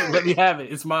 Yeah, let me have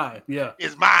it. It's mine. Yeah,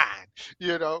 it's mine.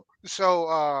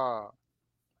 So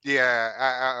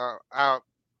yeah, I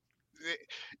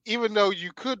even though you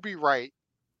could be right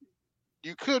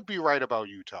about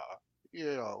Utah,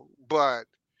 but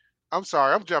I'm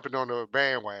sorry, I'm jumping on the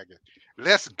bandwagon.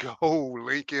 Let's go,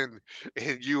 Lincoln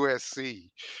and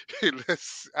USC.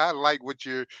 I like what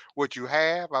you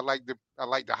have. I like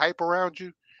the hype around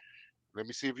you. Let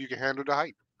me see if you can handle the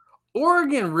hype.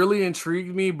 Oregon really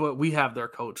intrigued me, but we have their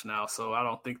coach now, so I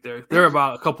don't think they're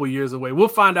about a couple years away. We'll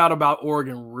find out about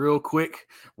Oregon real quick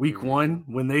week 1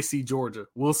 when they see Georgia.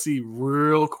 We'll see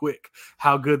real quick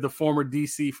how good the former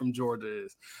DC from Georgia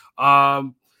is.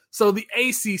 So the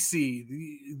ACC,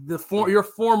 your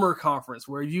former conference,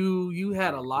 where you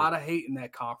had a lot of hate in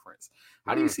that conference.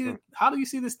 How do you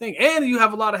see this thing? And you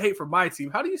have a lot of hate for my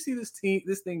team. How do you see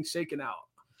this thing shaking out?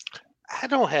 I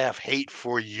don't have hate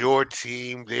for your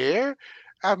team there.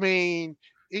 I mean,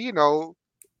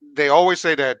 they always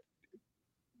say that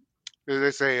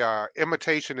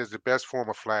imitation is the best form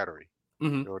of flattery.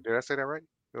 Mm-hmm. Or did I say that right?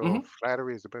 Mm-hmm.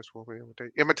 Flattery is the best form of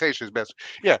imitation. Imitation is best.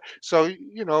 Yeah. So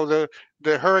the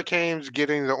Hurricanes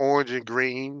getting the orange and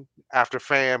green after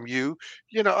FAMU.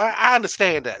 I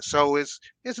understand that. So it's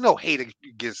no hate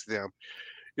against them.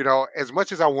 As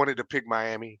much as I wanted to pick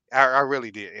Miami, I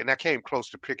really did, and I came close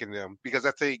to picking them because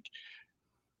I think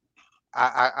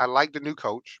I like the new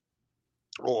coach,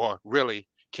 or really,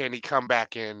 can he come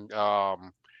back and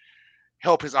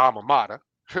help his alma mater?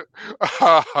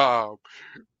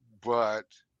 But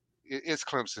it's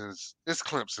Clemson's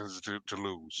to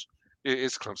lose.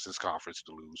 It's Clemson's conference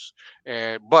to lose,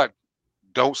 but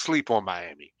don't sleep on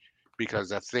Miami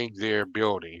because I think they're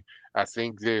building. I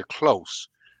think they're close.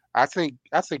 I think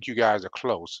you guys are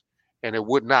close, and it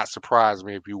would not surprise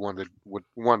me if you won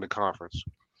the conference.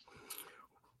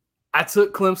 I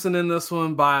took Clemson in this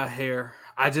one by a hair.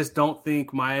 I just don't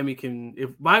think Miami can. If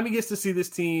Miami gets to see this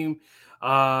team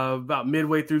about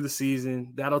midway through the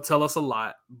season, that'll tell us a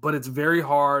lot. But it's very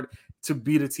hard to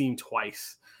beat a team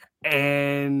twice.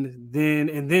 And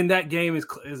then that game is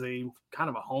a kind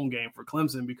of a home game for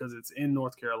Clemson because it's in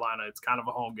North Carolina. It's kind of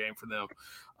a home game for them.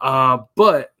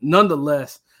 But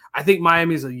nonetheless, I think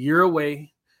Miami is a year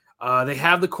away. They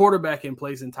have the quarterback in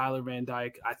place in Tyler Van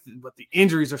Dyke, but the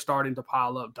injuries are starting to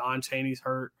pile up. Don Chaney's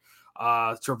hurt.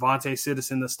 Trevante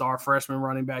Citizen, the star freshman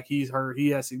running back, he's hurt. He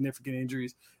has significant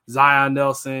injuries. Zion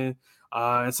Nelson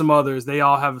and some others, they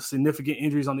all have significant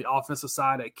injuries on the offensive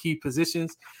side at key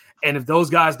positions. And if those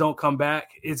guys don't come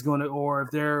back, or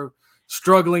if they're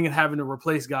struggling and having to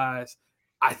replace guys,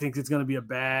 I think it's going to be a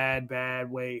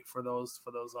bad way for those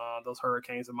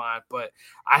Hurricanes of mine. But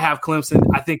I have Clemson.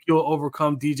 I think you'll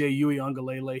overcome DJ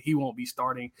Uiagalelei. He won't be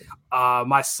starting.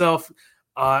 Myself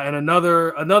and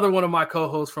another one of my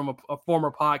co-hosts from a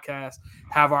former podcast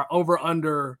have our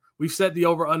over-under. We've set the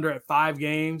over-under at 5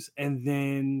 games, and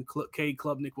then Cade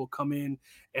Klubnik will come in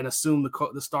and assume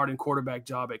the starting quarterback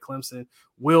job at Clemson.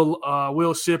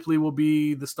 Will Shipley will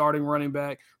be the starting running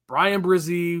back. Brian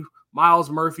Brzee, Miles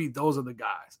Murphy, those are the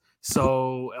guys.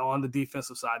 So on the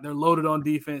defensive side, they're loaded on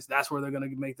defense. That's where they're going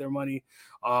to make their money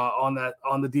on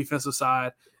the defensive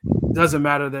side. Doesn't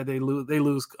matter that they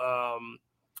lose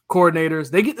coordinators.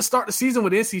 They get to start the season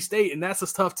with NC State, and that's a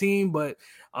tough team. But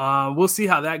we'll see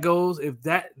how that goes. If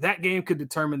that game could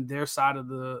determine their side of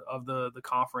the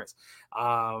conference.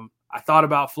 I thought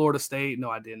about Florida State. No,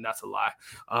 I didn't. That's a lie.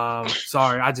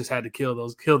 Sorry, I just had to kill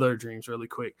their dreams really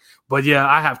quick. But yeah,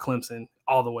 I have Clemson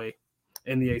all the way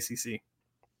in the ACC.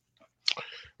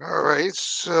 All right,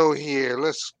 so here,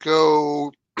 let's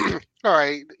go. All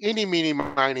right, eeny, meeny,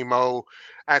 miny, mo.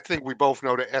 I think we both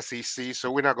know the SEC,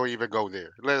 so we're not going to even go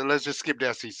there. Let's just skip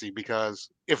the SEC because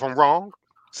if I'm wrong,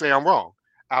 say I'm wrong.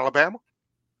 Alabama?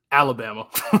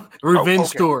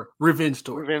 Revenge tour. Okay.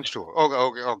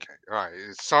 All right.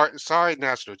 Sorry,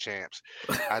 national champs.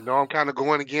 I know I'm kind of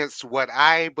going against what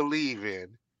I believe in,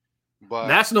 but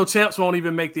national champs won't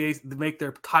even make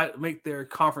their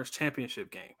conference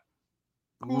championship game.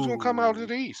 Who's going to come out of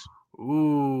the East?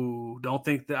 Don't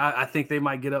think that. I think they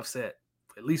might get upset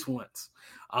at least once.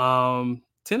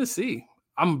 Tennessee.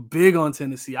 I'm big on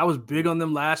Tennessee. I was big on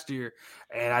them last year,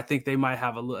 and I think they might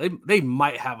have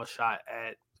a shot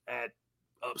at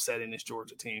upsetting this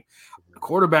Georgia team. The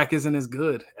quarterback isn't as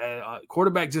good.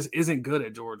 Quarterback just isn't good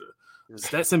at Georgia.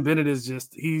 Stetson Bennett is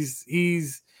just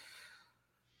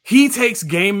he takes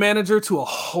game manager to a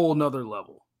whole nother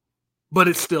level, but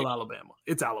it's still Alabama.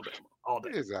 It's Alabama all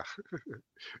day.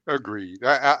 Agreed.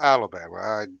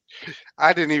 Alabama.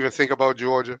 I didn't even think about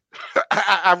Georgia.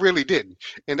 I really didn't,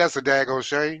 and that's a daggone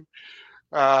shame.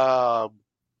 Alabama.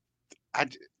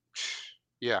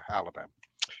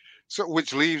 So,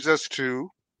 which leaves us to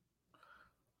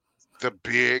the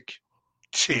Big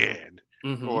 10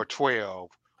 or 12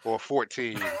 or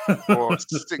 14 or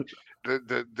 6.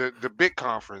 The big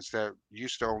conference that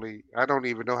used to only, I don't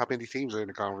even know how many teams are in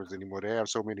the conference anymore. They have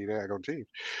so many daggone teams.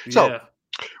 So,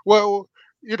 well,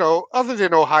 other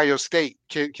than Ohio State,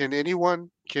 can Penn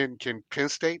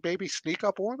State maybe sneak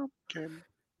up on them?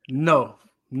 No.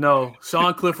 No,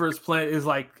 Sean Clifford's is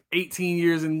like 18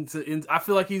 years into. I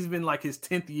feel like he's been like his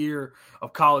 10th year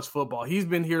of college football. He's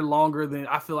been here longer than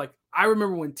I feel like. I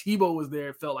remember when Tebow was there,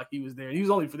 it felt like he was there. He was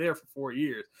only there for 4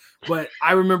 years, but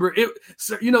I remember it.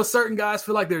 You know, certain guys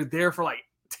feel like they're there for like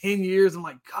 10 years. I'm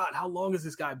like, God, how long has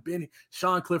this guy been?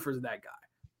 Sean Clifford's that guy.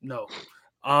 No.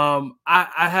 I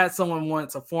had someone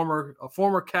once, a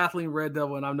former Kathleen Red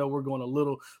Devil, and I know we're going a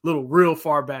little real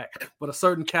far back, but a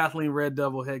certain Kathleen Red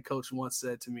Devil head coach once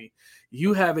said to me,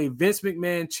 "You have a Vince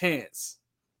McMahon chance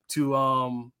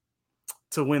to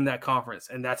win that conference,"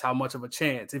 and that's how much of a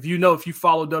chance. If you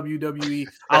follow WWE,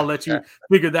 I'll let you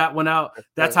figure that one out.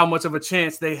 That's how much of a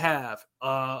chance they have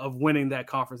of winning that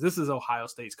conference. This is Ohio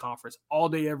State's conference all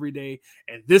day, every day,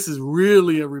 and this is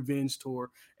really a revenge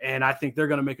tour. And I think they're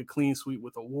going to make a clean sweep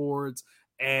with awards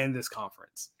and this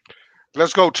conference.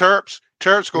 Let's go, Terps.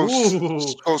 Terps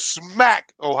go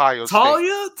smack Ohio State.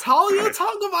 Talia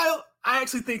Tagovailoa. I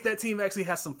actually think that team actually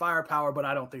has some firepower, but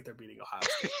I don't think they're beating Ohio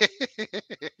State.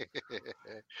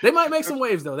 They might make some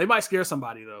waves, though. They might scare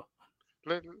somebody, though.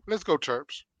 Let's go,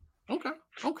 Terps. Okay.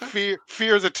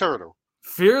 Fear the turtle.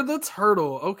 Fear the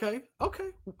turtle. Okay.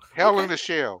 Hell in the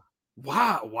shell.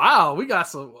 Wow. We got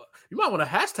some. You might want to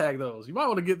hashtag those. You might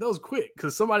want to get those quick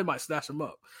because somebody might snatch them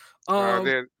up.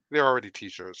 They're already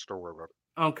t-shirts. Don't worry about it.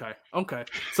 Okay.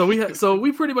 So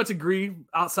we pretty much agree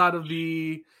outside of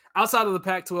the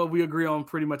Pac-12. We agree on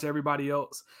pretty much everybody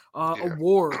else.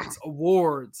 Awards.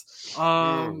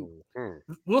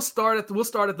 We'll start at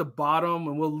the bottom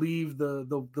and we'll leave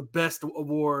the best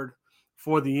award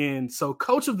for the end. So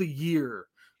coach of the year,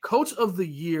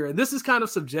 and this is kind of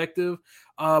subjective,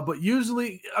 but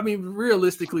usually, I mean,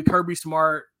 realistically, Kirby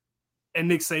Smart and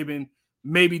Nick Saban,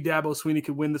 maybe Dabo Swinney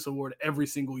could win this award every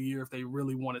single year if they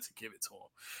really wanted to give it to him.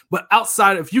 But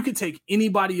if you could take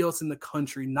anybody else in the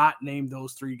country, not name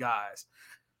those three guys,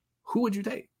 who would you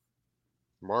take?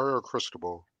 Mario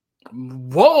Cristobal.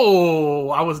 Whoa,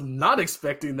 I was not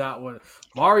expecting that one.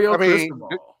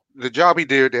 Cristobal. The job he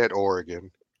did at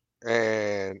Oregon,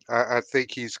 and I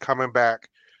think he's coming back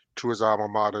to his alma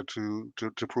mater to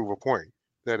prove a point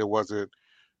that it wasn't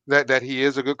that he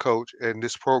is a good coach, and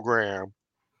this program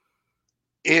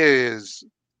is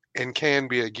and can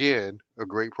be again a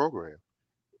great program.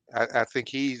 I think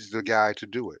he's the guy to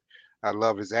do it. I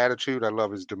love his attitude. I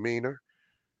love his demeanor.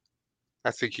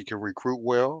 I think he can recruit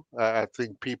well. I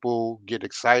think people get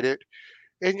excited,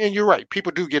 and you're right.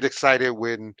 People do get excited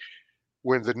when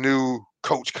the new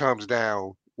coach comes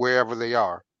down wherever they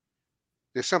are.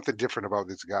 There's something different about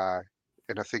this guy,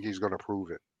 and I think he's going to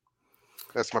prove it.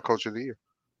 That's my coach of the year.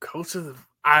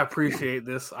 I appreciate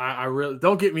this. I really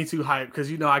don't get me too hyped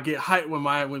because I get hyped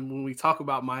when we talk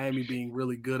about Miami being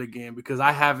really good again because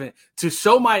I haven't, to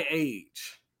show my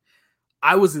age.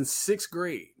 I was in sixth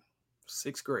grade,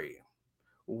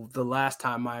 the last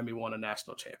time Miami won a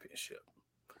national championship.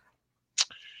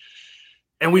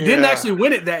 And we didn't actually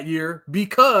win it that year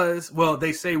because,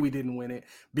 they say we didn't win it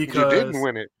because... You didn't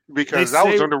win it because I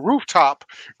was on the rooftop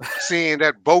seeing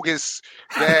that bogus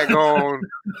daggone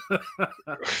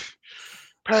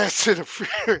pass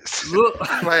interference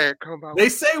flag come out. They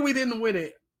say we didn't win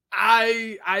it.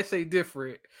 I say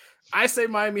different. I say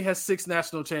Miami has 6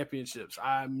 national championships.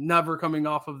 I'm never coming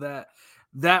off of that.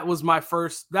 That was my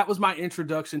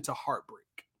introduction to heartbreak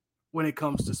when it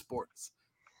comes to sports.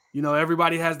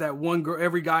 Everybody has that one girl.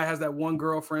 Every guy has that one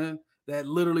girlfriend that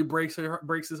literally breaks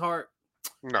his heart.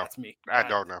 No, that's me. I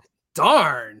don't know.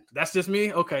 Darn, that's just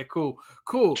me. Okay, cool.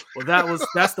 Well,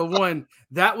 that's the one.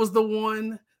 That was the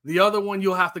one. The other one,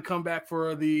 you'll have to come back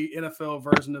for the NFL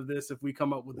version of this. If we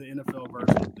come up with the NFL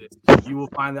version of this, you will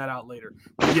find that out later.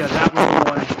 But yeah, that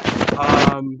was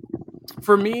the one.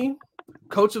 For me,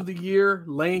 coach of the year,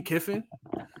 Lane Kiffin.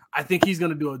 I think he's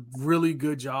going to do a really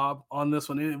good job on this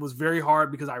one. And it was very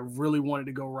hard because I really wanted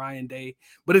to go Ryan Day,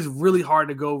 but it's really hard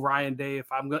to go Ryan Day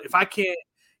if I can't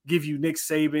give you Nick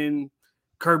Saban,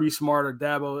 Kirby Smart, or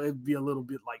Dabo. It'd be a little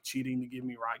bit like cheating to give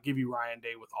you Ryan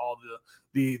Day with all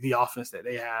the offense that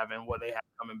they have and what they have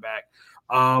coming back.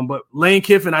 But Lane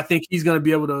Kiffin, I think he's going to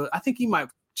be able to. I think he might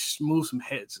move some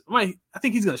heads. I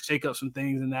think he's going to shake up some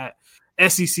things in that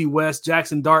SEC West.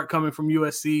 Jackson Dart coming from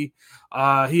USC.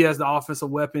 He has the offensive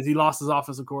weapons. He lost his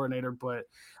offensive coordinator, but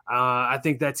I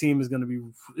think that team is going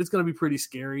to be pretty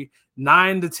scary.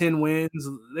 9 to 10 wins.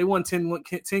 They won 10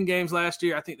 games last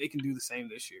year. I think they can do the same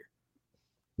this year.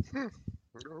 All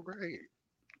right.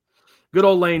 Good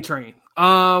old Lane Train.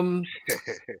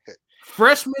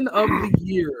 Freshman of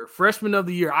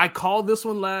the year. I called this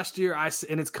one last year.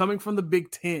 And it's coming from the Big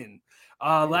Ten.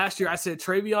 Last year I said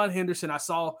TreVeyon Henderson. I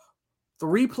saw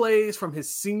 3 plays from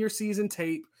his senior season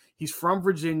tape. He's from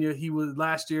Virginia. He was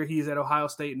last year. He's at Ohio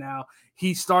State now.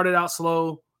 He started out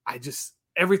slow.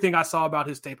 Everything I saw about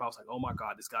his tape, I was like, oh my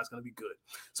God, this guy's going to be good.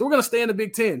 So we're going to stay in the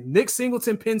Big Ten. Nick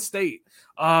Singleton, Penn State.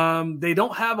 They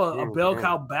don't have a bell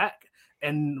cow back.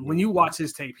 And when you watch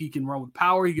his tape, he can run with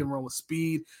power. He can run with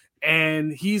speed.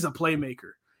 And he's a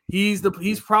playmaker.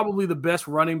 He's probably the best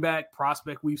running back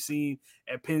prospect we've seen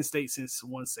at Penn State since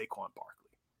one Saquon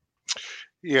Barkley.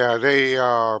 Yeah, they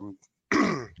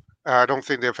I don't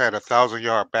think they've had a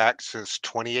 1,000-yard back since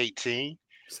 2018.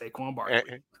 Saquon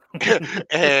Barkley.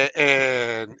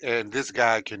 and this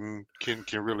guy can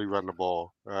really run the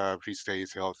ball if he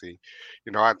stays healthy.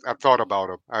 You know, I thought about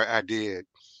him. I did,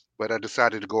 but I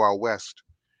decided to go out west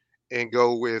and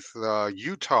go with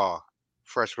Utah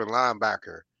freshman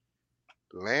linebacker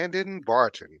Landon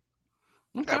Barton.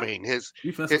 Okay. I mean, his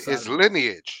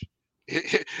lineage,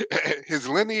 his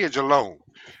lineage alone.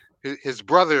 His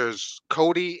brothers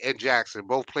Cody and Jackson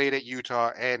both played at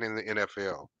Utah and in the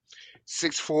NFL.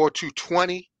 6'4",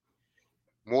 220,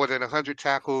 more than 100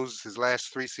 tackles his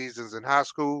last 3 seasons in high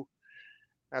school.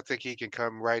 I think he can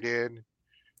come right in,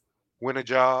 win a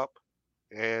job,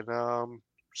 and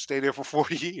stay there for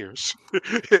 40 years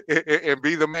and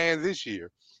be the man this year.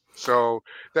 So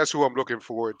that's who I'm looking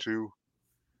forward to.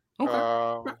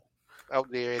 Okay. Out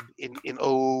there in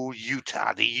old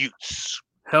Utah, the Utes.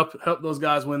 Help those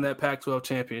guys win that Pac-12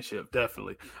 championship,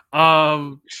 definitely.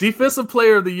 Defensive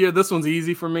player of the year. This one's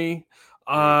easy for me.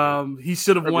 He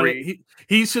should have won it.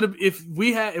 He should have. If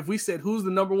we said who's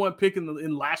the number one pick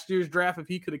in last year's draft, if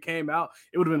he could have came out,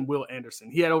 it would have been Will Anderson.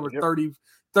 He had over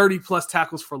 30 plus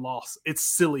tackles for loss. It's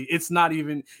silly. It's not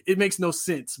even. It makes no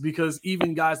sense because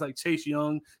even guys like Chase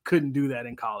Young couldn't do that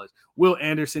in college. Will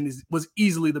Anderson was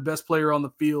easily the best player on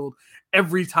the field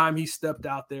every time he stepped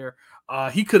out there.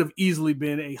 He could have easily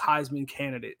been a Heisman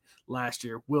candidate last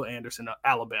year. Will Anderson of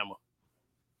Alabama.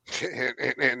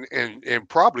 And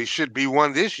probably should be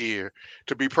one this year,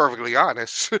 to be perfectly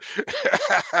honest.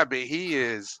 I mean, he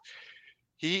is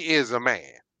a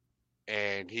man,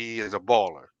 and he is a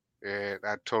baller, and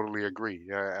I totally agree.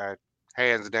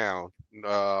 Hands down,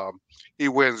 he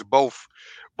wins both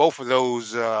of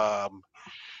those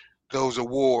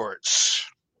awards.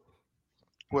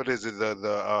 What is it?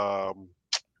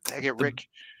 Dang it, Rick.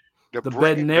 The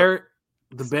Bednarik.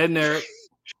 The Bednarik.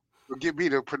 Get me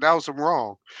to pronounce them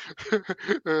wrong.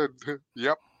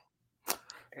 Yep.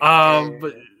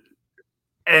 But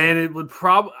it would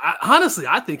probably honestly,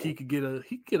 I think he could get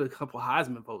a couple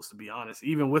Heisman votes, to be honest,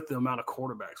 even with the amount of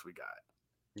quarterbacks we got.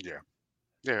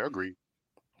 Yeah, agreed.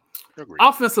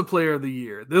 Offensive player of the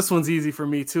year. This one's easy for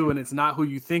me too, and it's not who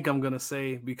you think I'm gonna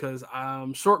say because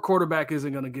short quarterback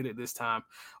isn't gonna get it this time.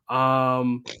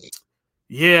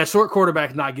 Short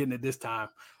quarterback not getting it this time.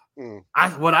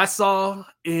 What I saw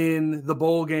in the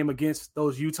bowl game against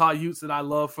those Utah Utes that I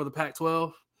love for the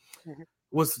Pac-12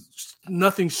 was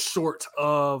nothing short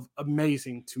of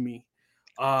amazing to me.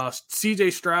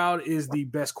 CJ Stroud is the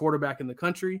best quarterback in the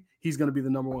country. He's going to be the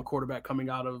number one quarterback coming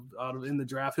out of in the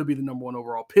draft. He'll be the number one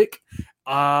overall pick.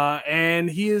 And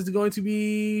he is going to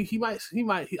be,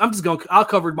 I'll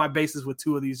cover my bases with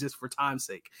 2 of these just for time's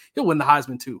sake. He'll win the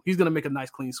Heisman too. He's going to make a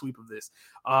nice clean sweep of this.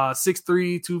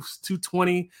 6'3",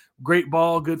 220, great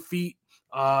ball, good feet.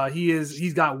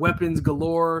 He's got weapons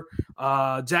galore.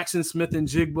 Jackson Smith and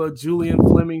Jigba, Julian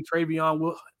Fleming,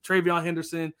 Travion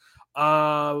Henderson,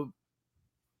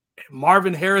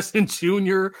 Marvin Harrison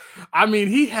Jr. I mean,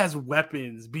 he has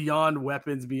weapons beyond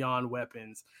weapons beyond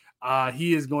weapons.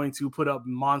 He is going to put up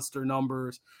monster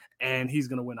numbers, and he's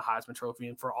going to win a Heisman Trophy,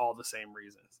 and for all the same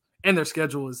reasons. And their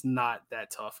schedule is not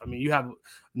that tough. I mean, you have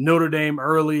Notre Dame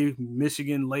early,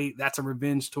 Michigan late. That's a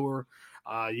revenge tour.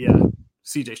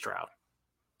 CJ Stroud.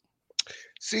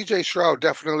 CJ Stroud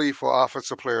definitely for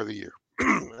Offensive Player of the Year.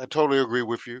 I totally agree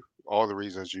with you. All the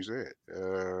reasons you said.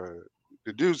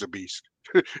 The dude's a beast.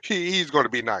 He's going to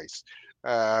be nice.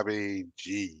 I mean,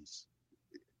 geez,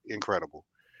 incredible.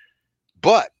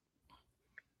 But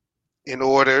in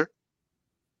order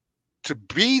to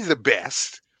be the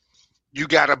best, you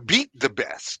got to beat the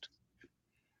best.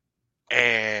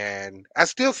 And I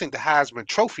still think the Heisman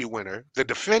Trophy winner, the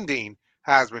defending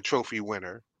Heisman Trophy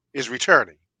winner, is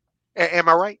returning. Am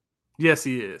I right? Yes,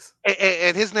 he is.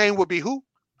 And his name would be who?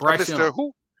 Bryce Mr. Young.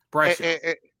 Who? Bryce Young.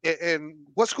 And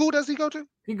what school does he go to?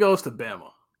 He goes to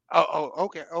Bama. Oh,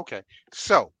 okay.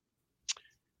 So,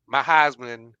 my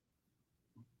Heisman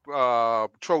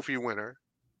Trophy winner,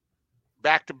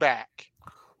 back-to-back.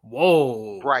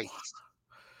 Whoa. Bryce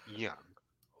Young.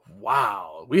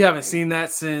 Wow. We haven't seen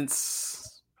that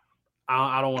since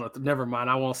I don't want to. Never mind.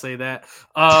 I won't say that.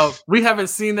 We haven't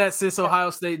seen that since Ohio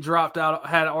State dropped out.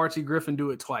 Had Archie Griffin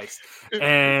do it twice,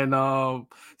 and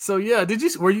so yeah.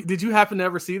 Did you happen to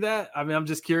ever see that? I mean, I'm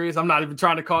just curious. I'm not even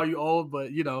trying to call you old,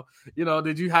 but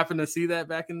did you happen to see that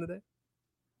back in the day?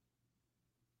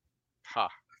 Ha.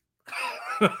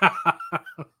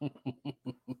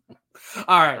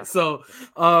 All right, so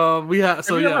we have.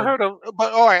 So have you yeah, ever heard of?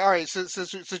 But all right.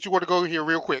 Since you want to go here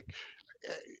real quick,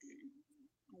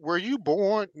 were you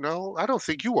born? No, I don't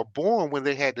think you were born when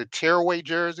they had the tearaway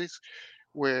jerseys.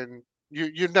 When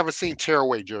you've never seen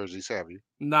tearaway jerseys, have you?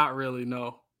 not really.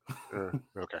 No.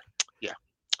 Okay, yeah,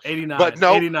 89. but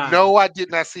no, 89. no, I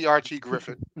did not see Archie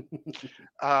Griffin.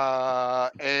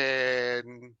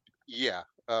 And yeah,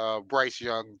 Bryce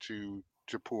Young to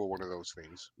pull one of those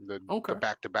things, the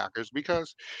back to backers,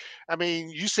 because I mean,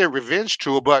 you said revenge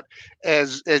tour, but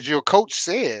as your coach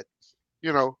said,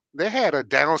 they had a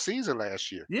down season last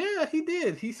year. Yeah, he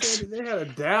did. He said that they had a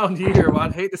down year. Well,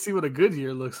 I'd hate to see what a good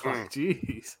year looks like.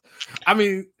 Jeez. I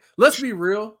mean, let's be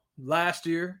real. Last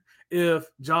year, if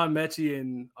John Mechie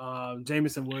and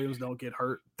Jameson Williams don't get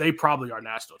hurt, they probably are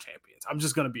national champions. I'm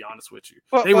just going to be honest with you.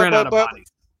 They ran out of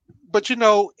bodies. But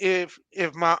if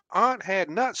my aunt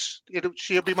had nuts,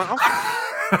 she'll be my uncle.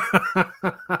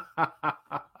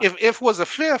 if was a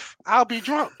fifth, I'll be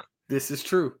drunk. This is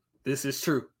true. This is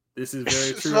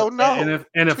very true. So no.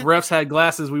 And if refs had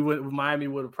glasses, Miami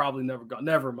would have probably never gone.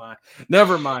 Never mind.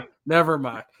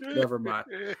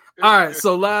 All right.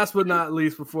 So last but not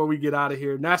least, before we get out of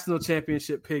here, national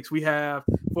championship picks we have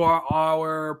for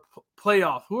our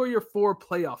playoff. Who are your 4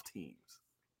 playoff teams?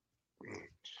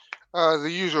 The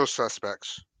usual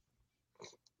suspects.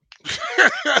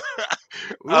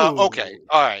 Okay.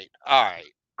 All right.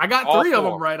 I got all 3 of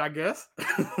them right, I guess.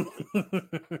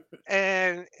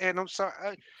 and I'm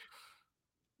sorry.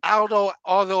 Although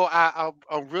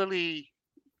I'm really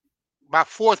my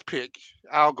 4th pick,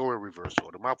 I'll go in reverse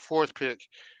order. My 4th pick,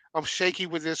 I'm shaky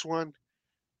with this one,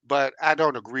 but I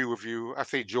don't agree with you. I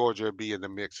think Georgia will be in the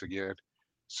mix again.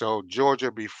 So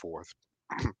Georgia be 4th.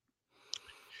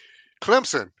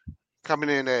 Clemson coming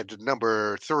in at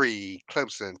number 3.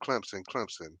 Clemson.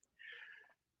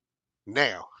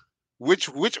 Now, which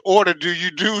order do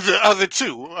you do the other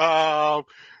 2?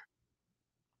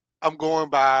 I'm going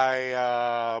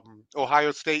by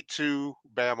Ohio State 2,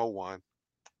 Bama 1.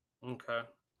 Okay.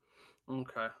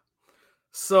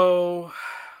 So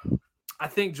I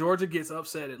think Georgia gets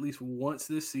upset at least once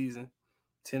this season.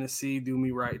 Tennessee,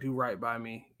 do right by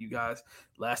me, you guys.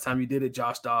 Last time you did it,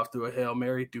 Josh Dobbs threw a Hail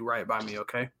Mary. Do right by me,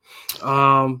 okay?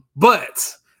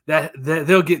 But that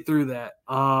they'll get through that.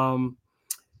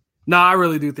 No, I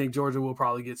really do think Georgia will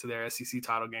probably get to their SEC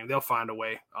title game. They'll find a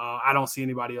way. I don't see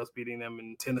anybody else beating them,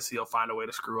 and Tennessee will find a way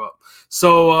to screw up.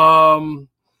 So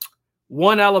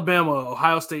 1 Alabama,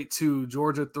 Ohio State 2,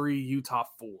 Georgia 3, Utah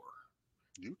 4.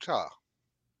 Utah.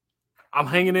 I'm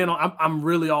hanging in on. I'm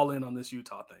really all in on this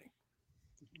Utah thing.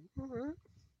 All right.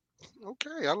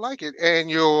 Okay, I like it. And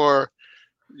your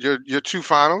 2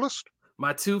 finalists?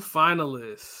 My 2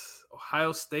 finalists,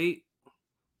 Ohio State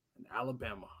and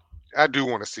Alabama. I do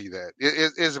want to see that.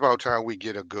 It's about time we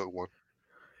get a good one.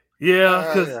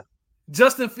 Yeah, because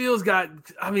Justin Fields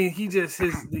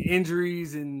the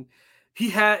injuries, and he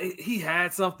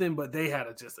had something, but they had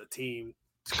just a team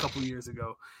a couple years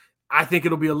ago. I think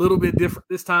it'll be a little bit different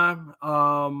this time.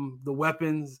 The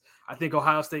weapons, I think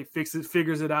Ohio State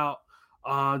figures it out.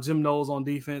 Jim Knowles on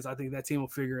defense, I think that team will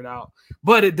figure it out.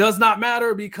 But it does not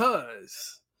matter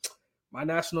because my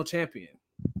national champion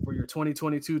for your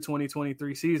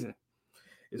 2022-2023 season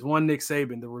is one Nick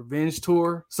Saban, the revenge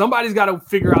tour. Somebody's got to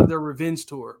figure out their revenge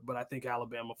tour, but I think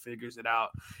Alabama figures it out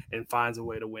and finds a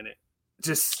way to win it.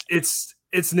 Just it's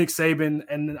Nick Saban,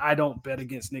 and I don't bet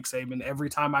against Nick Saban. Every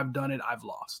time I've done it, I've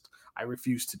lost. I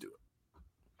refuse to do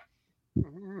it.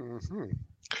 Mm-hmm.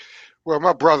 Well,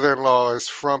 my brother-in-law is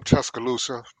from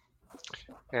Tuscaloosa,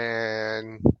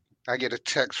 and I get a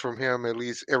text from him at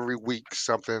least every week,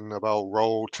 something about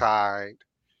Roll Tide,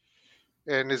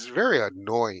 and it's very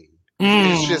annoying.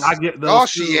 It's just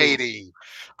nauseating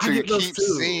to keep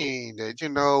seeing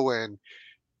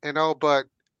that, but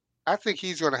I think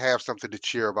he's going to have something to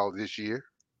cheer about this year.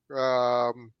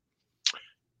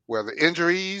 Whether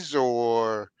injuries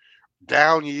or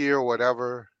down year or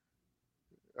whatever,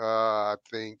 I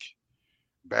think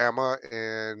Bama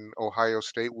and Ohio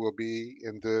State will be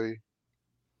in the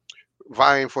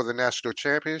vying for the national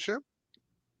championship.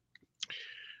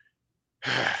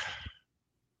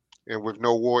 And with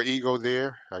no War Eagle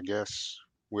there, I guess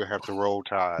we'll have to Roll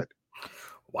Tide.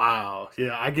 Wow.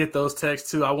 Yeah, I get those texts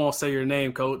too. I won't say your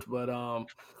name, coach, but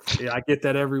yeah, I get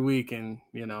that every week. And,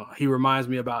 he reminds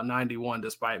me about 91,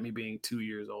 despite me being 2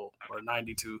 years old, or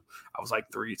 92. I was like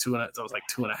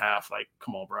 2.5. Like,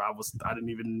 come on, bro. I didn't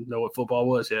even know what football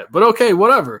was yet, but okay,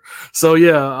 whatever. So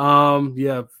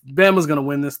yeah, Bama's going to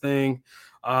win this thing.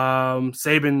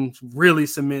 Saban really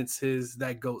cements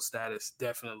that GOAT status.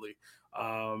 Definitely.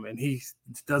 And he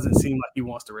doesn't seem like he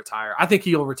wants to retire. I think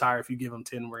he'll retire if you give him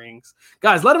 10 rings.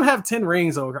 Guys, let him have 10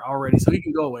 rings already so he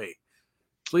can go away.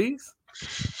 Please?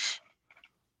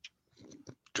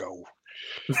 Go.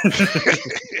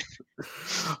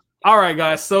 All right,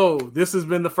 guys. So this has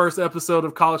been the first episode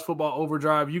of College Football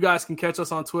Overdrive. You guys can catch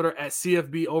us on Twitter at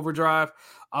CFB Overdrive.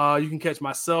 You can catch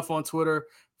myself on Twitter,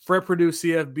 Fred Purdue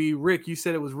CFB. Rick, you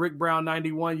said it was Rick Brown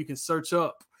 91. You can search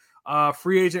up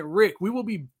free agent Rick. We will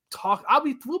be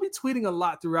we'll be tweeting a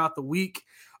lot throughout the week.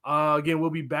 Again, we'll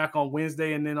be back on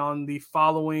Wednesday, and then on the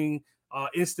following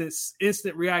instant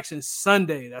reaction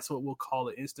Sunday. That's what we'll call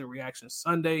it, instant reaction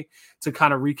Sunday, to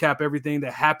kind of recap everything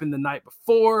that happened the night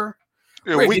before.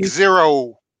 Yeah, week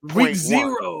 0. Week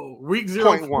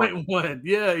 0.1.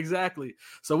 Yeah, exactly.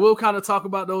 So we'll kind of talk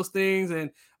about those things,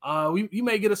 and you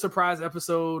may get a surprise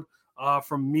episode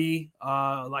from me,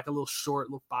 like a little short,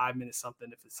 little 5 minutes something,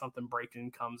 if it's something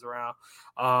breaking comes around.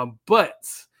 But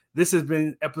this has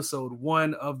been episode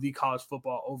 1 of the College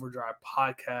Football Overdrive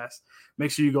podcast. Make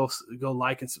sure you go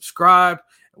like and subscribe,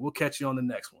 and we'll catch you on the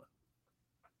next one.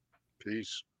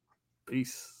 Peace.